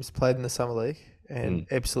Williams played in the summer league and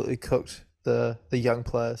absolutely cooked the young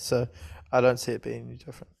players, so I don't see it being any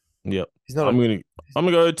different. Yep. I'm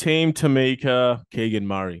gonna go Team Tamika, Keegan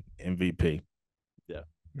Murray, MVP. Yeah,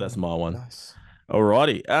 that's my one. Nice.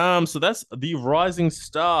 Alrighty. So that's the Rising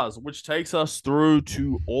Stars, which takes us through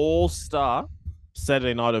to All-Star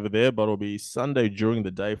Saturday night over there, but it'll be Sunday during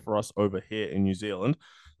the day for us over here in New Zealand.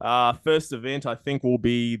 First event, I think, will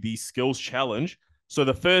be the Skills Challenge. So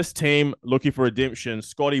the first team looking for redemption,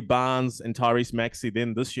 Scotty Barnes and Tyrese Maxey.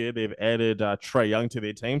 Then this year they've added Trae Young to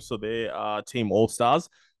their team, so they're Team All-Stars.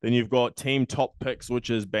 Then you've got Team Top Picks, which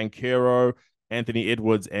is Banchero, Anthony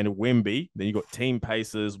Edwards, and Wemby. Then you've got Team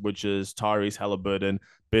Pacers, which is Tyrese Halliburton,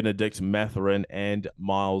 Benedict Mathurin, and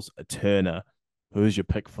Miles Turner. Who's your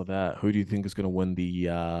pick for that? Who do you think is going to win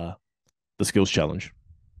the Skills Challenge?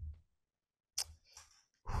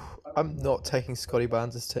 I'm not taking Scotty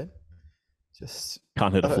Barnes' team. Just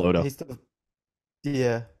can't hit a floater.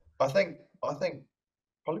 Yeah. I think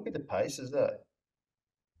probably be the Pacers though.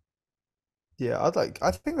 Yeah,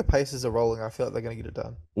 I think the Pacers are rolling. I feel like they're going to get it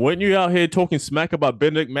done. Weren't you out here talking smack about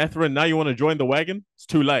Benedict Mathurin? Now you want to join the wagon? It's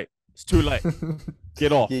too late.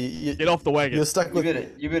 Get off. Get off the wagon. You're stuck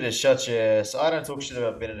with you better shut your ass. I don't talk shit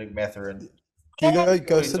about Benedict Mathurin.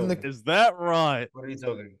 Go sit in the. Is that right? What are you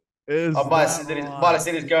talking? I might have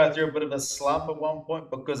said he's going through a bit of a slump at one point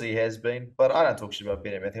because he has been, but I don't talk shit about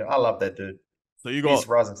Benedict Mathurin. I love that dude. So you got he's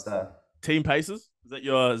rising star. Team Pacers? Is that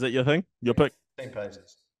your thing? Your pick? Team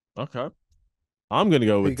Pacers. Okay. I'm gonna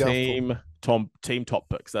go with Team Top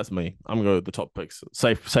Picks. That's me. I'm gonna go with the Top Picks.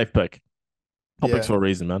 Safe pick. Top Picks for a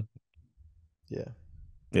reason, man. Yeah.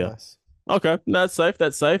 Nice. Okay, that's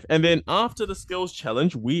safe. And then after the Skills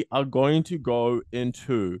Challenge, we are going to go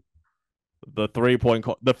into the 3-point.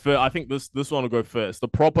 I think this one will go first. The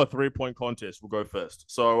proper 3-point contest will go first.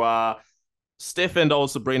 So Steph and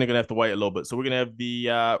old Sabrina are gonna have to wait a little bit. So we're gonna have the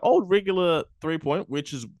old regular 3-point,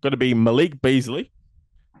 which is gonna be Malik Beasley,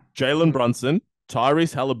 Jalen Brunson,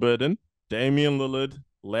 Tyrese Halliburton, Damian Lillard,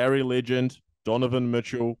 Larry Legend, Donovan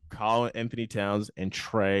Mitchell, Karl Anthony Towns, and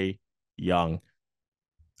Trae Young.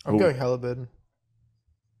 I'm going Halliburton.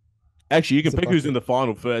 Actually, you can pick who's in the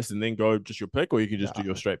final first and then go just your pick, or you can just do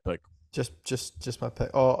your straight pick. Just my pick.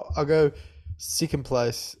 Oh, I'll go second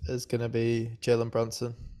place is going to be Jalen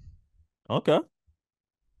Brunson. Okay.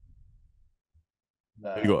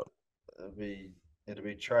 No, you got? It'll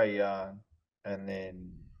be Trae Young and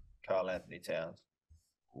then Karl Anthony Towns.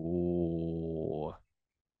 Ooh.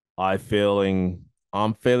 I'm feeling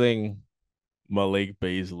Malik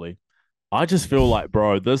Beasley. I just feel like,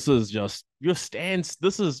 bro, this is just your stance.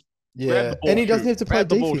 This is and he doesn't have to play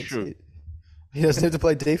defense. He doesn't have to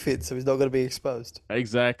play defense, so he's not going to be exposed.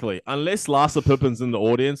 Exactly. Unless Larsa Pippen's in the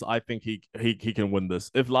audience, I think he can win this.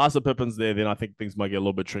 If Larsa Pippen's there, then I think things might get a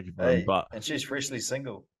little bit tricky for him. And she's freshly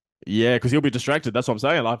single. Yeah, because he'll be distracted. That's what I'm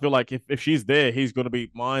saying. I feel like if she's there, he's going to be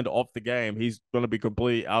mind off the game. He's going to be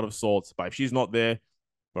completely out of sorts. But if she's not there,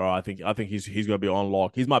 bro, I think he's going to be on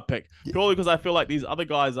lock. He's my pick purely because I feel like these other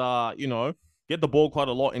guys are, get the ball quite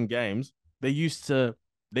a lot in games. They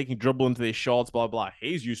can dribble into their shots, blah blah.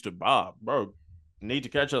 He's used to bro, need to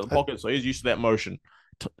catch out the pocket, so he's used to that motion.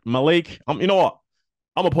 Malik, you know what?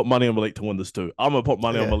 I'm gonna put money on Malik to win this too. I'm gonna put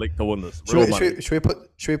money on Malik to win this. Should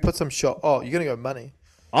we put some shot? Oh, you're gonna go money.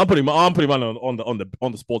 I'm putting money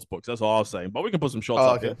on the sports books. That's all I was saying. But we can put some shots Oh,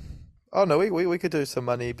 up okay. here. Oh no, we could do some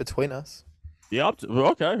money between us. Yeah,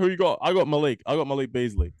 okay. Who you got? I got Malik. I got Malik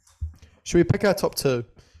Beasley. Should we pick our top two?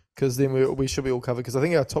 Because then we should be all covered. Because I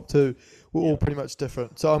think our top two were all pretty much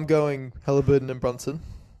different. So I'm going Halliburton and Brunson.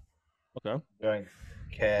 Okay. Going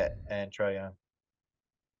Cat and Trae Young.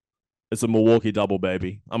 It's a Milwaukee double,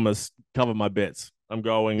 baby. I'm gonna cover my bets. I'm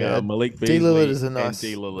going Yeah, Malik D Beasley Lillard is a and nice,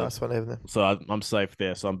 D Lillard. nice one, even. So I'm safe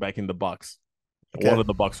there. So I'm backing the Bucks. Okay. One of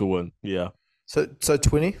the Bucks will win. Yeah. So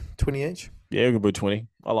 20 each. Yeah, we can put 20.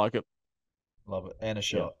 I like it. Love it. And a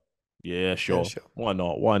shot. Yeah, sure. sure. Why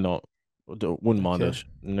not? Why not? Wouldn't mind Okay. it.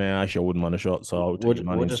 Nah, actually, I wouldn't mind a shot. So I'll take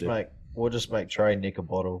We'll just instead. make Trae nick a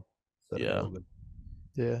bottle. Yeah.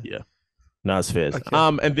 Yeah. No, it's fair. Okay.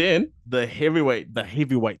 And then the heavyweight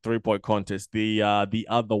 3-point contest, the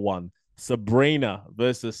other one, Sabrina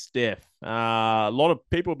versus Steph. A lot of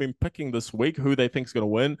people have been picking this week who they think is going to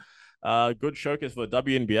win. Good showcase for the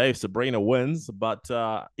WNBA if Sabrina wins, but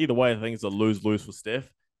either way, I think it's a lose-lose for Steph.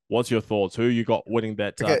 What's your thoughts? Who you got winning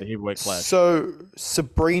that the heavyweight clash? So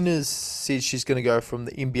Sabrina's said she's going to go from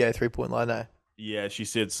the NBA 3-point line, eh? Yeah, she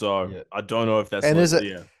said so. Yeah. I don't know if that's And is it-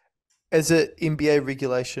 yeah. Is it NBA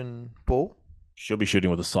regulation ball? She'll be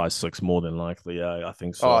shooting with a size 6 more than likely. Yeah, I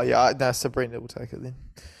think so. Oh yeah, no, Sabrina will take it then.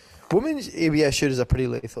 Women's NBA shooters are pretty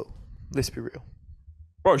lethal. Let's be real.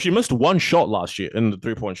 Bro, she missed one shot last year in the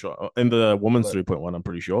 3-point shot in the women's 3-point one. I'm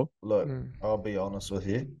pretty sure. Look, Mm. I'll be honest with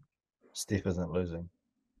you. Steph isn't losing.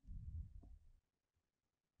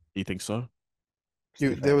 You think so?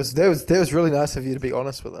 There was really nice of you to be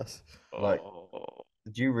honest with us. Like- Oh.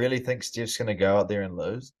 Do you really think Steph's going to go out there and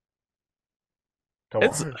lose? Come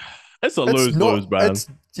It's on. it's a lose, man.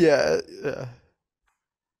 Yeah.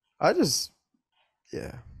 I just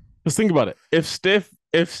Just think about it. If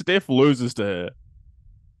Steph loses to her,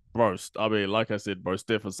 bro, I mean, like I said, bro,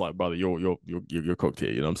 Steph is like, brother, you're cooked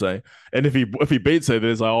here. You know what I'm saying? And if he beats her, then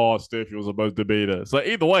it's like, oh, Steph, you're supposed to beat her. So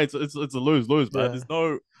either way, it's a lose, man. Yeah. There's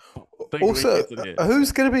no. Also,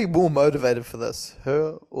 who's going to be more motivated for this,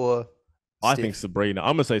 her or I Steph? think Sabrina.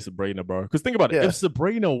 I'm gonna say Sabrina, bro. Because think about it. Yeah. If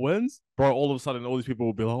Sabrina wins, bro, all of a sudden all these people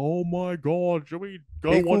will be like, "Oh my god, should we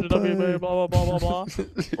go Equal watch the WNBA?" pay. Blah blah blah blah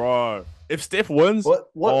blah. Bro, if Steph wins, What if,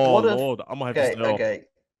 lord, I'm gonna have to sell. okay,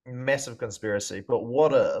 massive conspiracy. But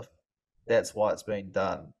what if that's why it's being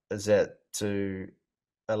done? Is that to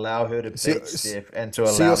allow her to beat Steph and to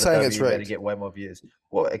so allow you're the saying it's WNBA to rigged? get way more views?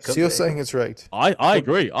 Well, it could So you're be. saying it's rigged? I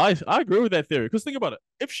agree. I agree with that theory. Because think about it.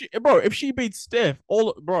 If she beats Steph,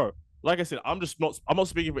 like I said, I'm not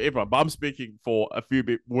speaking for everyone, but I'm speaking for a few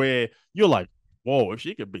bit where you're like, whoa, if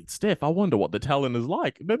she could beat Steph, I wonder what the talent is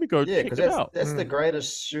like. Let me go check because it out. that's the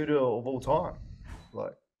greatest shooter of all time.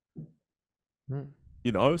 Like,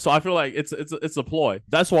 You know, so I feel like it's a ploy.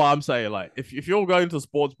 That's why I'm saying, like, if you're going to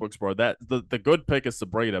sports books, bro, that the good pick is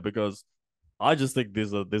Sabrina, because I just think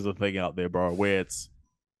there's a thing out there, bro, where it's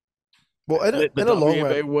Well, in let the a long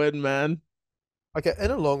WNBA run, win, man. okay, in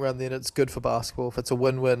a long run, then it's good for basketball if it's a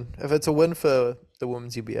win-win. If it's a win for the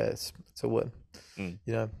women's NBA, it's a win. Mm.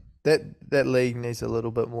 You know, that league needs a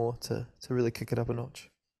little bit more to really kick it up a notch.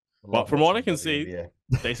 But from what I can see,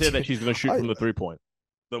 they said that she's going to shoot I- from the 3-point,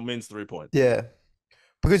 the men's 3-point. Yeah,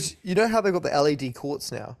 because you know how they've got the LED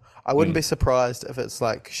courts now. I wouldn't be surprised if it's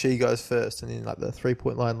like she goes first and then like the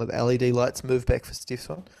 3-point line, like the LED lights move back for Steph's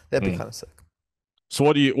one. That'd be kind of sick. So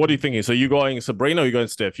what are you thinking? So you going Sabrina or you going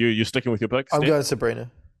Steph? You're sticking with your pick? I'm Steph? going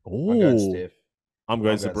Sabrina. I'm going Ooh, Steph. I'm going I'm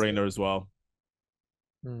going Sabrina Steph. as well.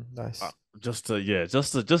 Nice. Just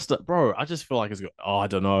to, bro, I just feel like it's, I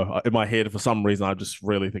don't know. In my head, for some reason, I just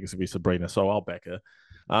really think it's going to be Sabrina. So I'll back her.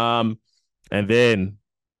 And then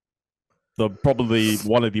probably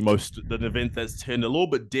one of the event that's turned a little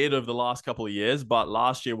bit dead over the last couple of years, but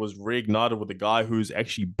last year was reignited with a guy who's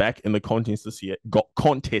actually back in the contest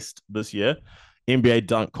this year, NBA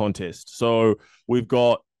dunk contest. So we've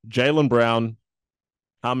got Jaylen Brown,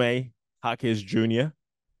 Jaime Jaquez Jr.,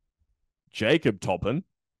 Jacob Toppin,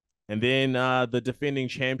 and then the defending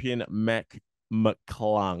champion Mac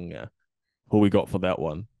McClung. Who we got for that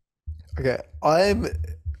one? Okay,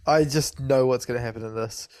 I just know what's going to happen in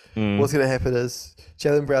this. Mm. What's going to happen is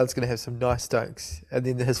Jaylen Brown's going to have some nice dunks, and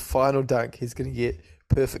then his final dunk, he's going to get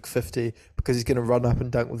perfect 50 because he's going to run up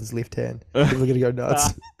and dunk with his left hand. People are going to go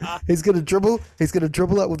nuts. He's going to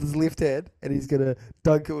dribble up with his left hand, and he's going to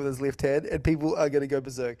dunk it with his left hand, and people are going to go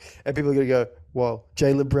berserk. And people are going to go, wow,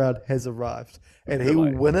 Jaylen Brown has arrived. And he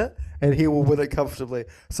will win it, and he will win it comfortably.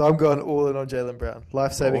 So I'm going all in on Jaylen Brown.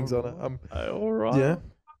 Life savings on it. All right.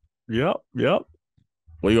 Yeah. Yep.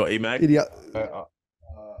 What you got, E-Mac? Any, I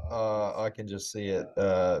I can just see it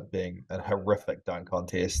being a horrific dunk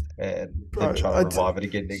contest and them Bro, trying to revive it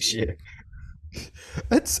again next year.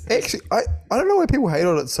 it's actually I don't know why people hate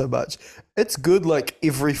on it so much. It's good like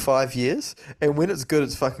every 5 years, and when it's good,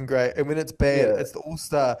 it's fucking great, and when it's bad, Yeah. it's the All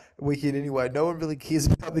Star weekend anyway. No one really cares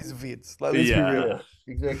about these events. Like, let's be Yeah. real. Yeah,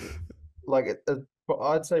 exactly. Like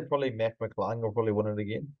I'd say probably Mac McClung will probably win it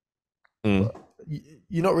again. Mm.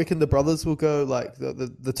 You not reckon the brothers will go like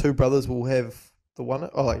the two brothers will have the one?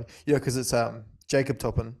 Oh, like because it's Jacob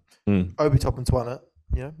Toppin, Mm. Obi Toppin's won it.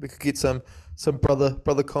 We could get some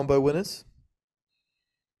brother combo winners.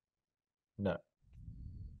 No.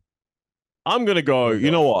 I'm gonna go. Oh, You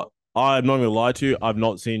know God. what? I'm not gonna lie to you. I've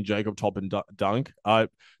not seen Jacob Toppin dunk. But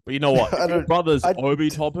you know what? I If your don't. brother's I Obi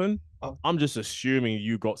Toppin, Oh. I'm just assuming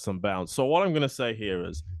you got some bounce. So what I'm gonna say here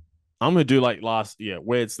is, I'm gonna do like last year,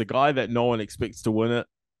 where it's the guy that no one expects to win it.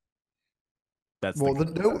 That's Well,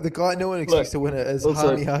 the the guy no one expects to win it is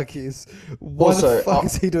also- Hani Harkis. Why the also, fuck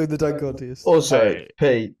is he doing the dunk contest? Also, Hey.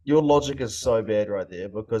 P, your logic is so bad right there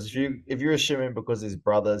because if you're assuming because he's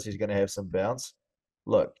brothers he's going to have some bounce,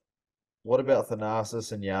 look, what about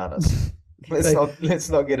Thanasis and Giannis? Hey. Let's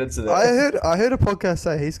not get into that. I heard a podcast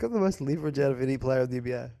say he's got the most leverage out of any player in the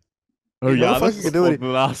NBA. Oh He yeah, motherfucker can do it. the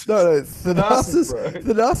last. No, Thanasis, bro.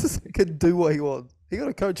 Thanasis can do what he wants. He got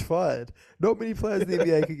a coach fired. Not many players in the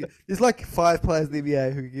NBA can get. There's like 5 players in the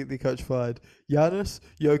NBA who can get their coach fired. Giannis,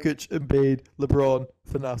 Jokic, Embiid, LeBron,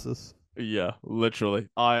 Thanasis. Yeah, literally.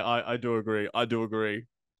 I do agree. I do agree.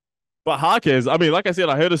 But Harkes, I mean, like I said,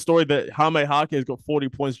 I heard a story that Jaime Harkes got 40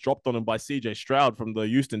 points dropped on him by CJ Stroud from the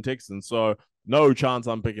Houston Texans. So no chance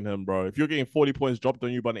I'm picking him, bro. If you're getting 40 points dropped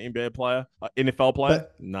on you by an NBA player, NFL player,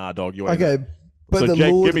 nah, dog, you ain't. Okay, but So the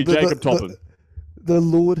Jake, Lord, give me Jacob Toppin, the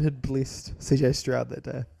Lord had blessed CJ Stroud that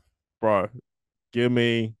day. bro. Give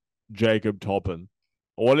me Jacob Toppin.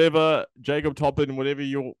 Whatever, Jacob Toppin, whatever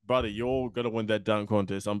your brother, you're gonna win that dunk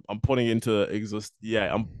contest. I'm putting it into exist.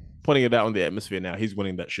 Yeah, I'm putting it out in the atmosphere now. He's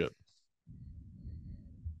winning that shit.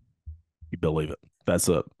 You believe it. That's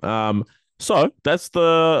it. So that's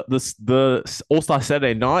the All Star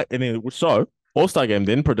Saturday night, and then so All Star game.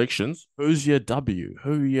 Then predictions. Who's your W?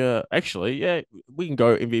 Who your actually? Yeah, we can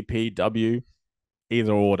go MVP W,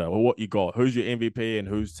 either order. Or what you got? Who's your MVP and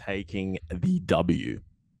who's taking the W?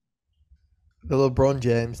 The LeBron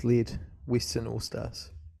James led Western All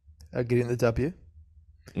Stars are getting the W.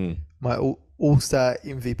 Mm. My All Star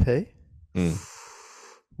MVP. Mm.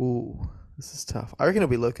 Ooh, this is tough. I reckon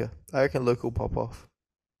it'll be Luka. I reckon Luka will pop off.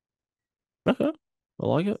 Okay, I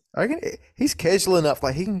like it. I reckon he's casual enough.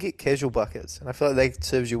 Like he can get casual buckets, and I feel like that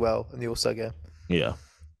serves you well in the All Star game. Yeah.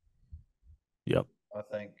 Yep. I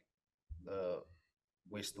think the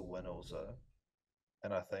West will win also,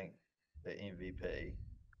 and I think the MVP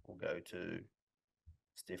will go to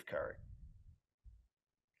Steph Curry.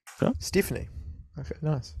 Stephanie. Okay,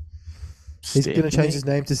 nice. He's going to change his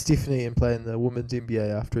name to Stephanie and play in the women's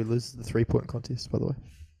NBA after he loses the 3-point contest, by the way.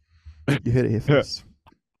 You heard it here first.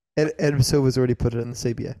 Adam Silver's already put it in the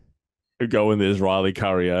CBA. Go in there as Riley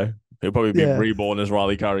Curry, eh? He'll probably be Yeah. reborn as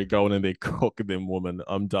Riley Curry, going in there cooking them women.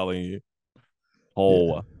 I'm telling you.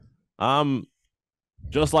 Oh,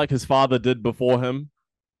 just like his father did before him,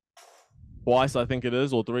 twice I think it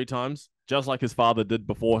is, or 3 times. Just like his father did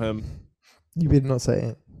before him, You better not say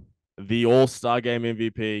it. the All-Star Game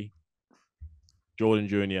MVP, Jordan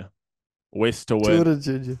Jr. West to win. Jordan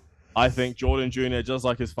Jr. I think Jordan Jr., just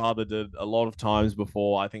like his father did a lot of times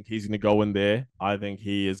before, I think he's going to go in there. I think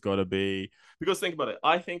he is going to be, because think about it.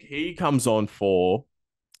 I think he comes on for,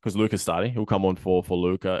 because Luka's starting, he'll come on for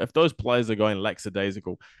Luka. If those players are going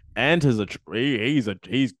lackadaisical, and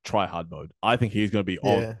he's try hard mode. I think he's going to be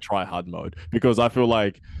on try hard mode because I feel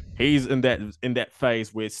like he's in that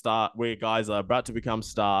phase where guys are about to become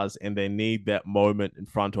stars and they need that moment in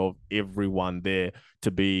front of everyone there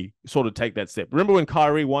to be sort of take that step. Remember when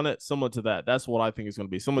Kyrie won it? Similar to that. That's what I think is going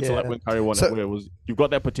to be similar to like when Kyrie won it, where it was you've got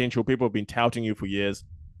that potential. People have been touting you for years.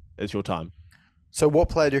 It's your time. So what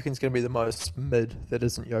player do you reckon is going to be the most mid that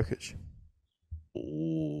isn't Jokic?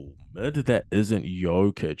 Oh, mid that isn't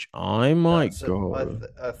Jokic. I might go.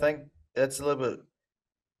 I think that's a little bit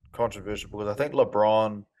controversial because I think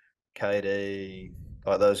LeBron, KD,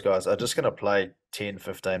 like those guys are just going to play 10,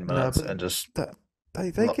 15 minutes and just...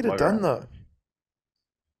 They get it done, though.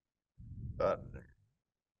 But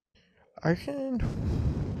I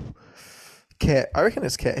reckon... Cat. I reckon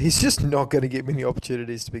it's Cat. He's just not going to get many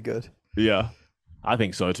opportunities to be good. Yeah. I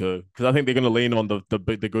think so too, because I think they're going to lean on the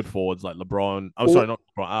good forwards like LeBron. Sorry, not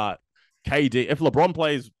LeBron. KD. If LeBron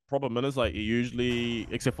plays proper minutes, like he usually,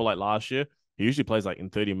 except for like last year, he usually plays like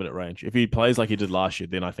in 30-minute range. If he plays like he did last year,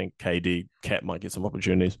 then I think KD, Cat might get some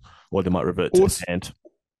opportunities, or they might revert to Ant.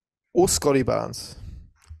 Or Scotty Barnes.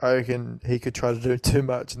 I reckon he could try to do too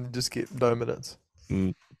much and just get no minutes.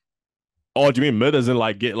 Mm. Oh, do you mean mid as in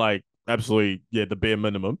like get like absolutely the bare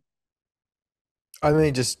minimum? I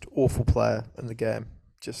mean, just awful player in the game.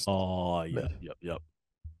 Just Oh yeah, mid. yep.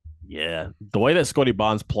 Yeah, the way that Scotty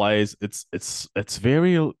Barnes plays, it's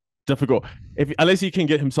very difficult. If unless he can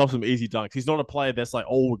get himself some easy dunks, he's not a player that's like,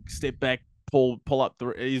 oh, step back, pull up.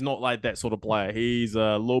 He's not like that sort of player. He's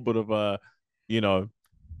a little bit of a, you know,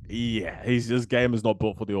 yeah. His game is not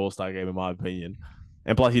built for the All Star game, in my opinion.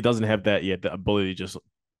 And plus, he doesn't have that yet. The ability to just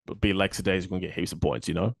be lackadaisical and get heaps of points.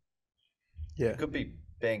 You know. Yeah. It could be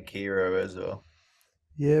Bankero as well.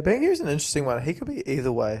 Yeah, Bangier's an interesting one. He could be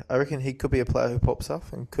either way. I reckon he could be a player who pops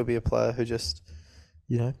up and could be a player who just,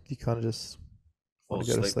 you kind of just Fall want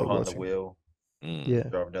to go to asleep sleep behind watching. the wheel, Yeah.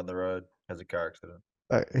 driving down the road, has a car accident.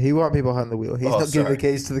 He won't be behind the wheel. He's not getting the sorry.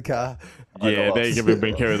 keys to the car. Yeah, they give him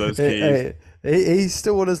carry those keys. He's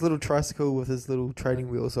still on his little tricycle with his little training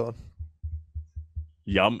wheels on.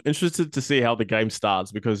 Yeah, I'm interested to see how the game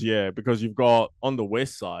starts because you've got on the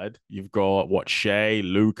west side, you've got Shea,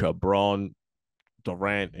 Luka, Bron,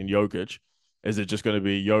 Durant, and Jokic. Is it just going to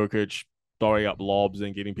be Jokic throwing up lobs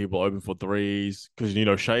and getting people open for threes? Because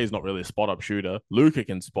Shea is not really a spot up shooter. Luka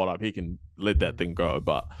can spot up; he can let that thing go.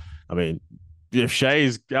 But I mean, if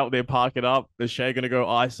Shea's out there parking up, is Shea going to go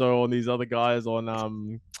ISO on these other guys?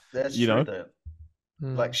 That's you true. know? Though.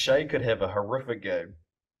 Like Shea could have a horrific game.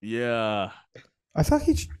 Yeah. I feel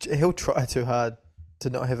like he'll try too hard to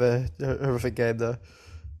not have a horrific game though.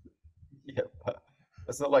 Yeah, but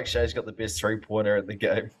it's not like Shea's got the best 3-pointer in the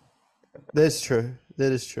game. That's true.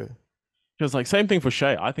 That is true. Because like same thing for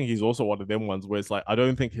Shea. I think he's also one of them ones where it's like I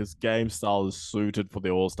don't think his game style is suited for the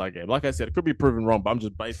All-Star game. Like I said, it could be proven wrong, but I'm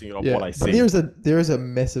just basing it off what I see. There is a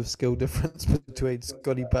massive skill difference between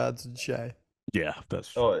Scotty Barnes and Shea. Yeah,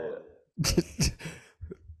 that's Oh yeah.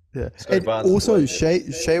 Yeah, Scotty and Barnes is also like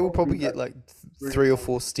Shea will probably get like 3 or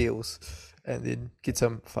 4 steals, and then get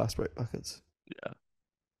some fast break buckets. Yeah,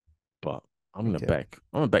 but I'm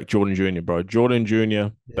gonna back Jordan Jr., bro. Jordan Jr.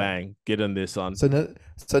 Bang, get in there, son. So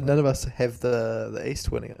none of us have the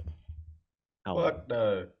East winning it. Fuck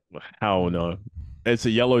no. Hell no. It's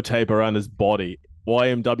a yellow tape around his body.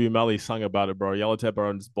 YMW Melly sung about it, bro. Yellow tape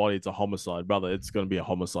around his body. It's a homicide, brother. It's gonna be a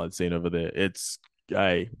homicide scene over there. It's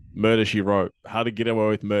Murder She Wrote. How to Get Away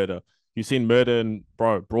with Murder. You've seen Murder in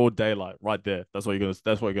broad daylight right there. That's what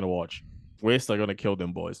you're gonna watch. West are gonna kill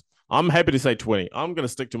them boys. I'm happy to say 20. I'm gonna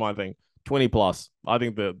stick to my thing. 20 plus. I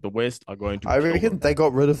think the West are going to. I reckon they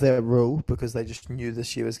got rid of that rule because they just knew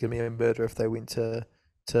this year was gonna be a murder if they went to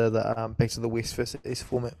the back to the West versus East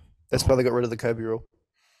format. That's why they got rid of the Kobe rule.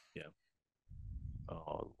 Yeah.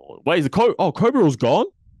 Oh Lord. Wait, is the Kobe rule's gone?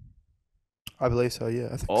 I believe so. Yeah,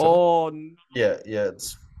 I think so. Oh no. Yeah,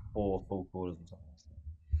 it's 4 full quarters and something.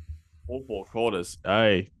 All 4 quarters.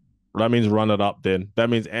 Hey, that means run it up then. That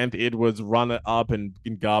means Anthony Edwards run it up in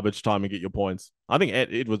garbage time and get your points. I think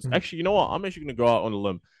Edwards, actually, you know what? I'm actually going to go out on a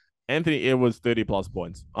limb. Anthony Edwards, 30 plus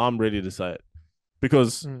points. I'm ready to say it.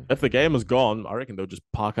 Because if the game is gone, I reckon they'll just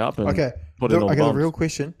park up and put it on the real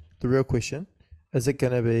question. The real question, is it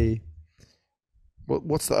going to be,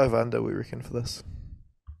 what's the over-under we reckon for this?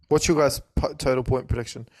 What's your guys' total point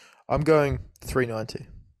prediction? I'm going 390.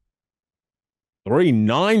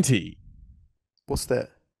 390? What's that?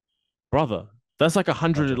 Brother, that's like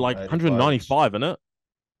 100, like 195, isn't it?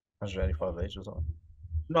 185 each or something.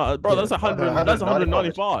 No, bro, that's 100. That's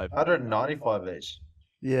 195. 195 each.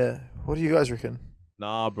 Yeah. What do you guys reckon?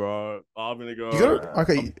 Nah, bro. I'm gonna go.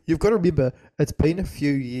 You've got to remember, it's been a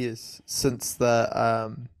few years since they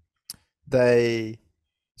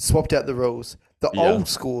swapped out the rules. The old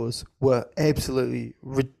scores were absolutely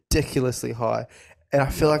ridiculously high. And I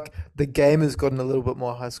feel like the game has gotten a little bit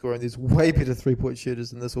more high scoring. There's way better 3-point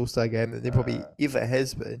shooters in this All-Star game than there probably ever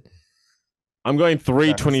has been. I'm going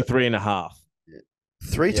 323 and a half.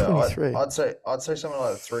 323. I'd say something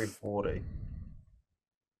like 340.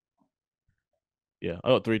 Yeah, I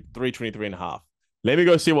got 323 and a half. Let me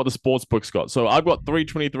go see what the sports book's got. So I've got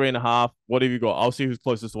 323 and a half. What have you got? I'll see who's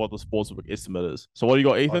closest to what the sports book estimate is. So what do you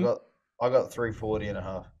got, Ethan? I got 340 and a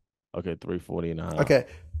half. Okay, 340 and a half. Okay.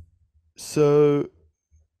 So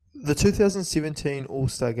the 2017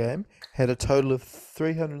 All-Star game had a total of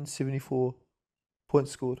 374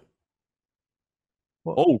 points scored.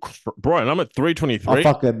 What? Oh, Brian, I'm at 323.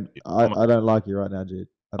 I don't like you right now, dude.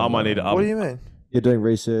 I might need to up. What do you mean? You're doing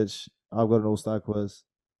research. I've got an All-Star quiz.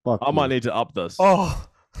 I might need to up this. Oh.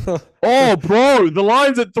 Oh, bro, the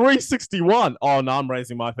line's at 361. Oh no, I'm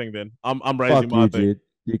raising my thing then. I'm raising my thing. Dude.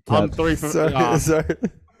 I'm 350. Sorry.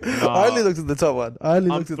 I only looked at the top one. I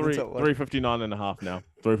only I'm looked at the top one. 359.5 now.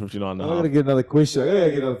 359 I'm and a not half. gonna get another question. I'm gonna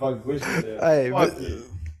get another fucking question. Now. Hey, Fuck but,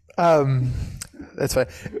 you. that's fine.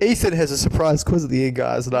 Ethan has a surprise quiz at the end,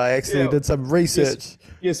 guys, and I actually did some research.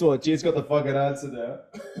 Guess what? Jed's got the fucking answer now.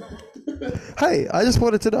 Hey, I just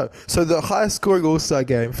wanted to know. So the highest scoring All-Star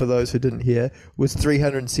game, for those who didn't hear, was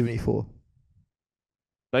 374.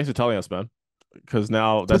 Thanks for telling us, man. Because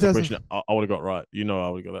now that's a 2000 question I would have got right. You know I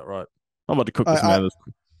would have got that right. I'm about to cook this I- man.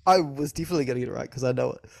 I was definitely going to get it right because I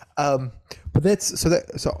know it. But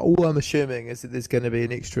so all I'm assuming is that there's going to be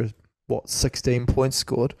an extra 16 points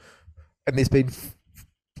scored, and there's been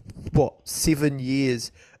 7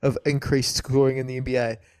 years of increased scoring in the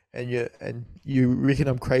NBA, and you reckon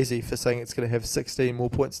I'm crazy for saying it's going to have 16 more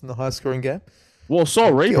points in the high scoring game? Well,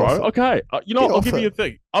 sorry, Get bro. off it. Okay. You know, Get I'll off give you a it.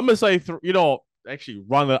 thing. I'm going to say, actually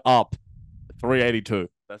run it up. 382.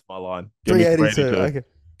 That's my line. Give me 382. 382. Okay.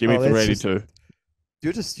 Give me Oh, that's just- 382.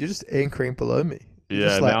 You're just anchoring below me. You're Yeah,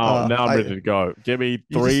 just like, now I'm ready to go. Give me You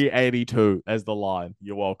just- 382 as the line.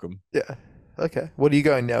 You're welcome. Yeah. Okay. What are you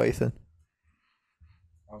going now, Ethan?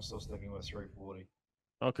 I'm still sticking with 340.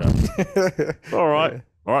 Okay. All right. Yeah.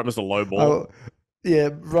 All right, Mr. Lowball. Oh, yeah,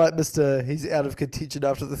 right, Mister. He's out of contention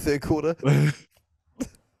after the third quarter.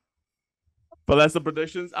 But that's the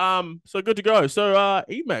predictions. So good to go. So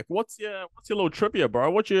Emac, what's your little trivia, bro?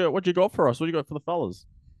 What you got for us? What you got for the fellas?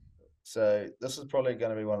 So this is probably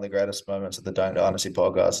going to be one of the greatest moments of the Don't Dynasty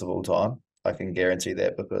podcast of all time. I can guarantee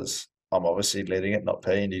that because I'm obviously leading it, not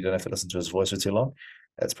P, and you don't have to listen to his voice for too long.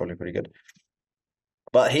 That's probably pretty good.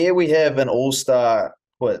 But here we have an all-star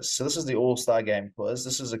quiz. So this is the all-star game quiz.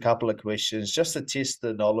 This is a couple of questions just to test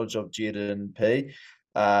the knowledge of Jed and P.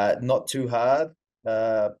 Not too hard,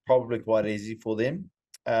 probably quite easy for them.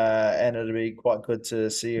 And it'll be quite good to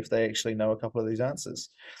see if they actually know a couple of these answers.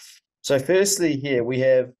 So firstly here we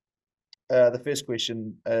have the first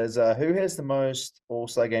question is who has the most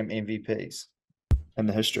All-Star Game MVPs in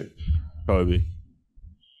the history? Kobe.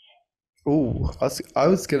 Ooh, I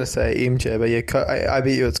was gonna say MJ, but yeah, I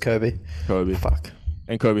bet you it's Kobe. Kobe. Fuck,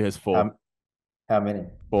 And Kobe has 4. How many?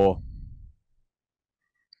 4.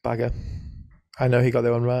 bugger. I know he got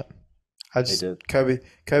that one right. I just did. Kobe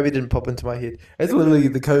didn't pop into my head. It's literally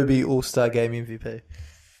the Kobe All-Star Game MVP.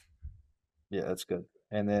 Yeah, that's good.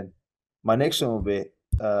 And then my next one will be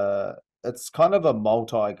it's kind of a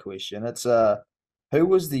multi question. It's who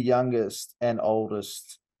was the youngest and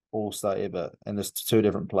oldest All-Star ever? And there's 2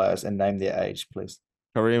 different players and name their age, please.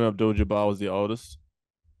 Kareem Abdul-Jabbar was the oldest.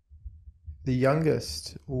 The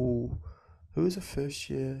youngest. Ooh, who was the first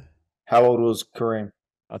year? How old was Kareem?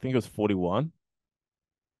 I think it was 41.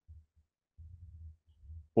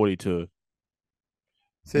 42.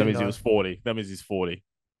 That means he 39. was 40. That means he's 40.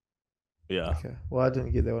 Yeah. Okay. Well, I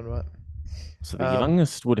didn't get that one right. So the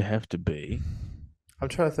youngest would have to be. I'm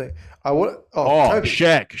trying to think. I want. Oh, Kobe.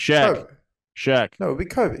 Shaq. Kobe. Shaq. No, it'd be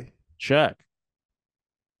Kobe. Shaq.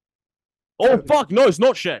 Oh, Kobe. fuck. No, it's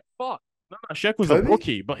not Shaq. Fuck. No, Shaq was Kobe? a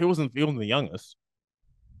rookie, but he wasn't the youngest.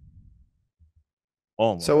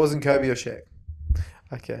 Oh, my. So it wasn't Kobe or Shaq.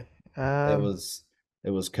 Okay. It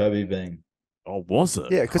was Kobe Bean. Oh, was it?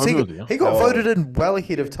 Yeah, because Kobe he was got, young. he got How old? voted in well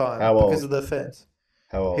ahead of time How because old? of the fans.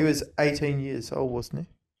 How old? He was 18 years old, wasn't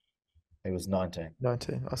He was 19. he?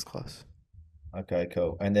 19. That's close. Okay,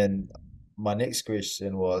 cool. And then my next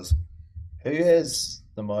question was, who has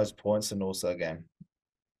the most points in All-Star Game?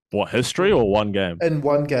 What, history or one game? In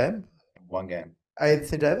one game, One game.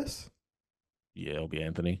 Anthony Davis. Yeah, it'll be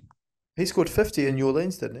Anthony. He scored 50 in New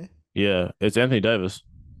Orleans, didn't he? Yeah, it's Anthony Davis.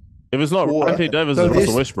 If it's not Or- Anthony Davis, No, it's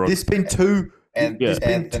Russell Westbrook. There's been two. And Yeah. There's been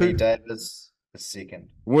Anthony two. Davis is second.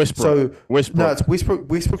 Westbrook. So Westbrook. no, it's Westbrook.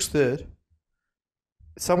 Westbrook's third.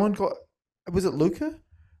 Someone got. Was it Luca?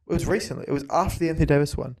 It was recently. It was after the Anthony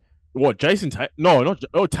Davis one. What, Jason Tatum? No, not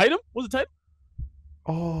Tatum? Was it Tatum?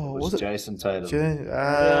 Oh, It was it? Jason Tatum.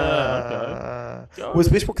 Go. Was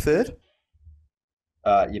Westbrook third?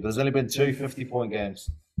 Yeah, but there's only been 2 50-point games.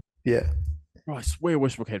 Yeah. Oh, I swear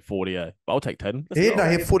Westbrook had 48. But I'll take Tatum. Let's He had, go. no,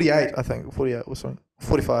 he had 48, I think. 48 or something.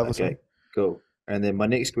 45 or Okay, something. cool. And then my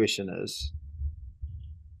next question is,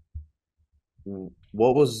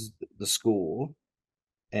 what was the score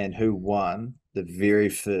and who won the very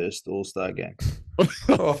first All-Star game?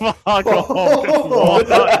 Fuck off.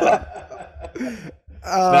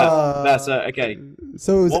 That's okay.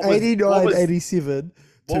 So it was What was- 89, what was- 87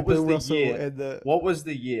 to what was Bill the Russell year? and the. What was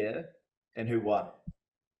the year and who won?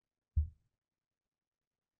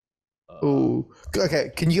 Ooh.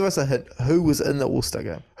 Okay, can you give us a hint? Who was in the All Star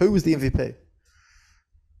game? Who was the MVP?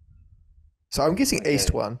 So I'm guessing East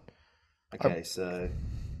Okay. won. Okay, so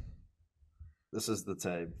this is the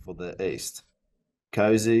team for the East: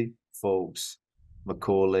 Cozy, Fultz,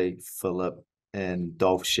 Macaulay, Phillip, and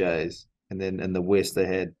Dolph Shays. And then in the West, they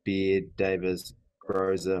had Beard, Davis,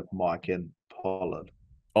 Groza, Mike, and Pollard.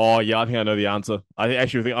 Oh yeah, I think I know the answer. I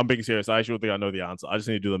actually think I'm being serious. I actually think I know the answer. I just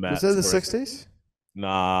need to do the math. Was that the 60s?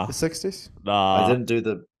 Nah, The 60s? I nah. didn't do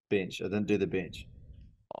the bench.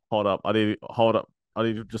 Hold up. I need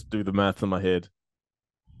to just do the math in my head.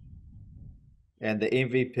 And the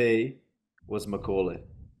MVP was Macaulay.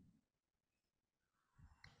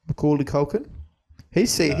 Macaulay Culkin?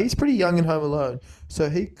 He's pretty young in Home Alone, so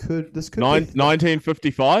this could be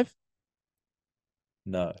 1955.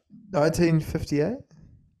 No, 1958.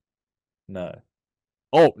 no.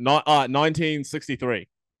 Oh, 1963.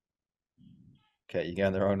 Okay, you're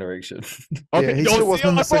going the wrong direction. Okay, he still wasn't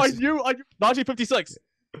in the I 60s. knew. 1956.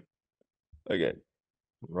 Okay,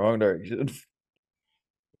 wrong direction.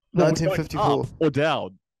 1954. Or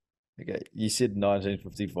down. Okay, you said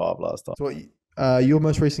 1955 last time. So your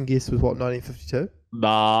most recent guess was what, 1952?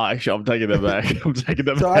 Nah, actually, I'm taking that back. I'm taking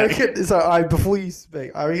that So I back. reckon. Before you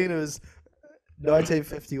speak, I reckon it was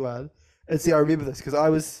 1951. And see, I remember this because I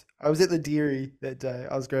was at the dairy that day.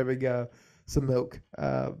 I was grabbing some milk.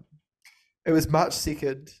 It was March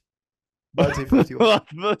 2nd, 1951.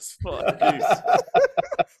 This fucking.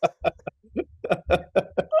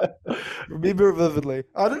 Remember it vividly.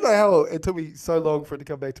 I don't know how it took me so long for it to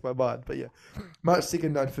come back to my mind, but yeah, March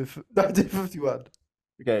 2nd, 1951.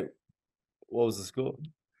 Okay, what was the score?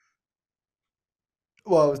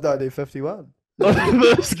 Well, it was 1951.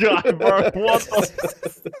 This guy, bro. What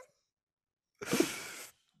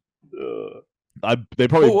they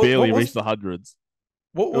probably What barely was- reached the hundreds.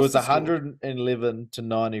 What It was the score? 111 to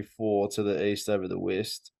 94 to the East over the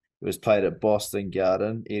West. It was played at Boston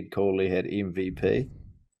Garden. Ed Cooley had MVP.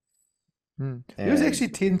 There was actually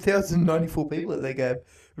 10,094 people at that game.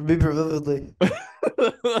 Remember vividly.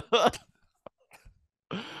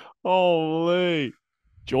 Holy.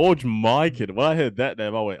 George Mikan. When I heard that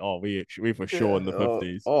name, I went, "Oh, we for sure in the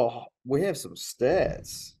 50s." Oh, we have some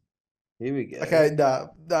stats. Here we go. Okay, nah,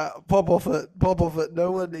 pop off it.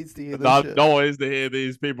 No one needs to hear this No, shit. no one is to hear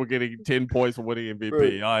these people getting 10 points for winning MVP.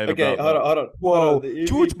 Bro, I ain't okay, about that. hold on. Whoa, The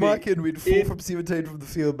George MVP Mikan went 4 from 17 from the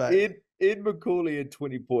field, mate. Ed Macaulay had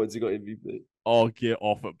 20 points. He got MVP. Oh, get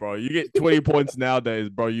off it, bro. You get 20 points nowadays,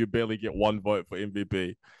 bro. You barely get one vote for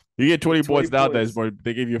MVP. You get 20 points nowadays, bro.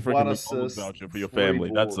 They give you a freaking One McDonald's assist, voucher for your 3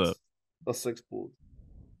 family. That's boards. it. Or 6 boards.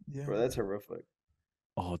 Yeah. Bro, that's horrific.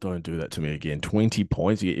 Oh, don't do that to me again. 20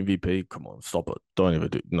 points, you get MVP. Come on, stop it. Don't ever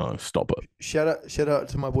do. No, stop it. Shout out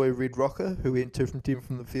to my boy Red Rocker, who went 2 from 10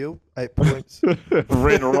 from the field, 8 points.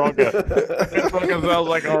 Red Rocker. Red Rocker sounds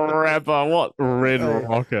like a rapper. What? Red Hey.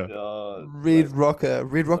 Rocker.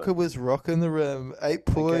 Red Rocker was rocking the rim, 8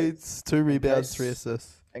 points, 2 rebounds, case- 3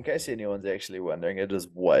 assists. In case anyone's actually wondering, it is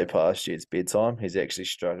way past Jed's bedtime. He's actually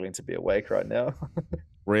struggling to be awake right now.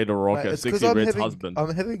 Red Rocker. Mate, it's 'cause 60 Red's husband.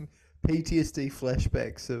 I'm having PTSD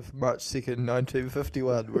flashbacks of March 2nd,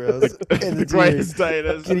 1951, where I was in The the dairy greatest day it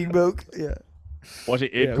is. getting milk. Yeah. Watching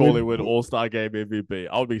Ed Yeah, Cooley when- win All-Star Game MVP.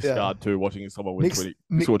 I would be Yeah. scarred too watching someone win Next- 20,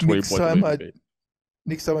 ne- score 20 next points time on MVP.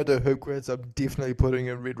 Next time I do hoop grids, I'm definitely putting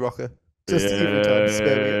in Red Rocker. Just every time,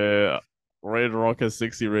 spamming it. Yeah. Red Rocker,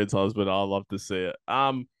 60 Red's husband. I love to see it.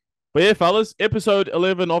 But yeah, fellas, episode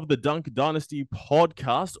 11 of the Dunk Dynasty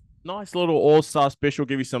podcast. Nice little All-Star special.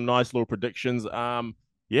 Give you some nice little predictions.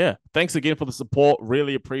 Yeah, thanks again for the support.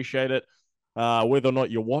 Really appreciate it. Whether or not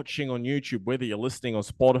you're watching on YouTube, whether you're listening on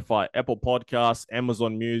Spotify, Apple Podcasts,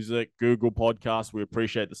 Amazon Music, Google Podcasts, we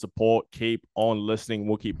appreciate the support. Keep on listening.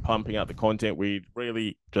 We'll keep pumping out the content. We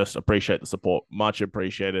really just appreciate the support. Much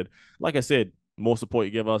appreciated. Like I said, more support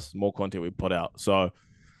you give us, more content we put out. So,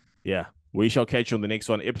 yeah, we shall catch you on the next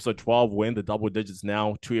one. Episode 12, we're in the double digits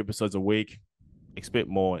now, 2 episodes a week. Expect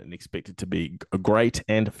more and expect it to be great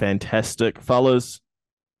and fantastic. Fellas,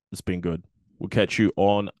 it's been good. We'll catch you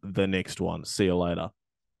on the next one. See you later.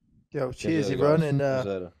 Yo, cheers, everyone. And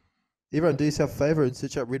everyone, do yourself a favor and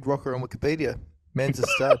search up Red Rocker on Wikipedia. Man's a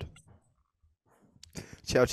stud. Ciao.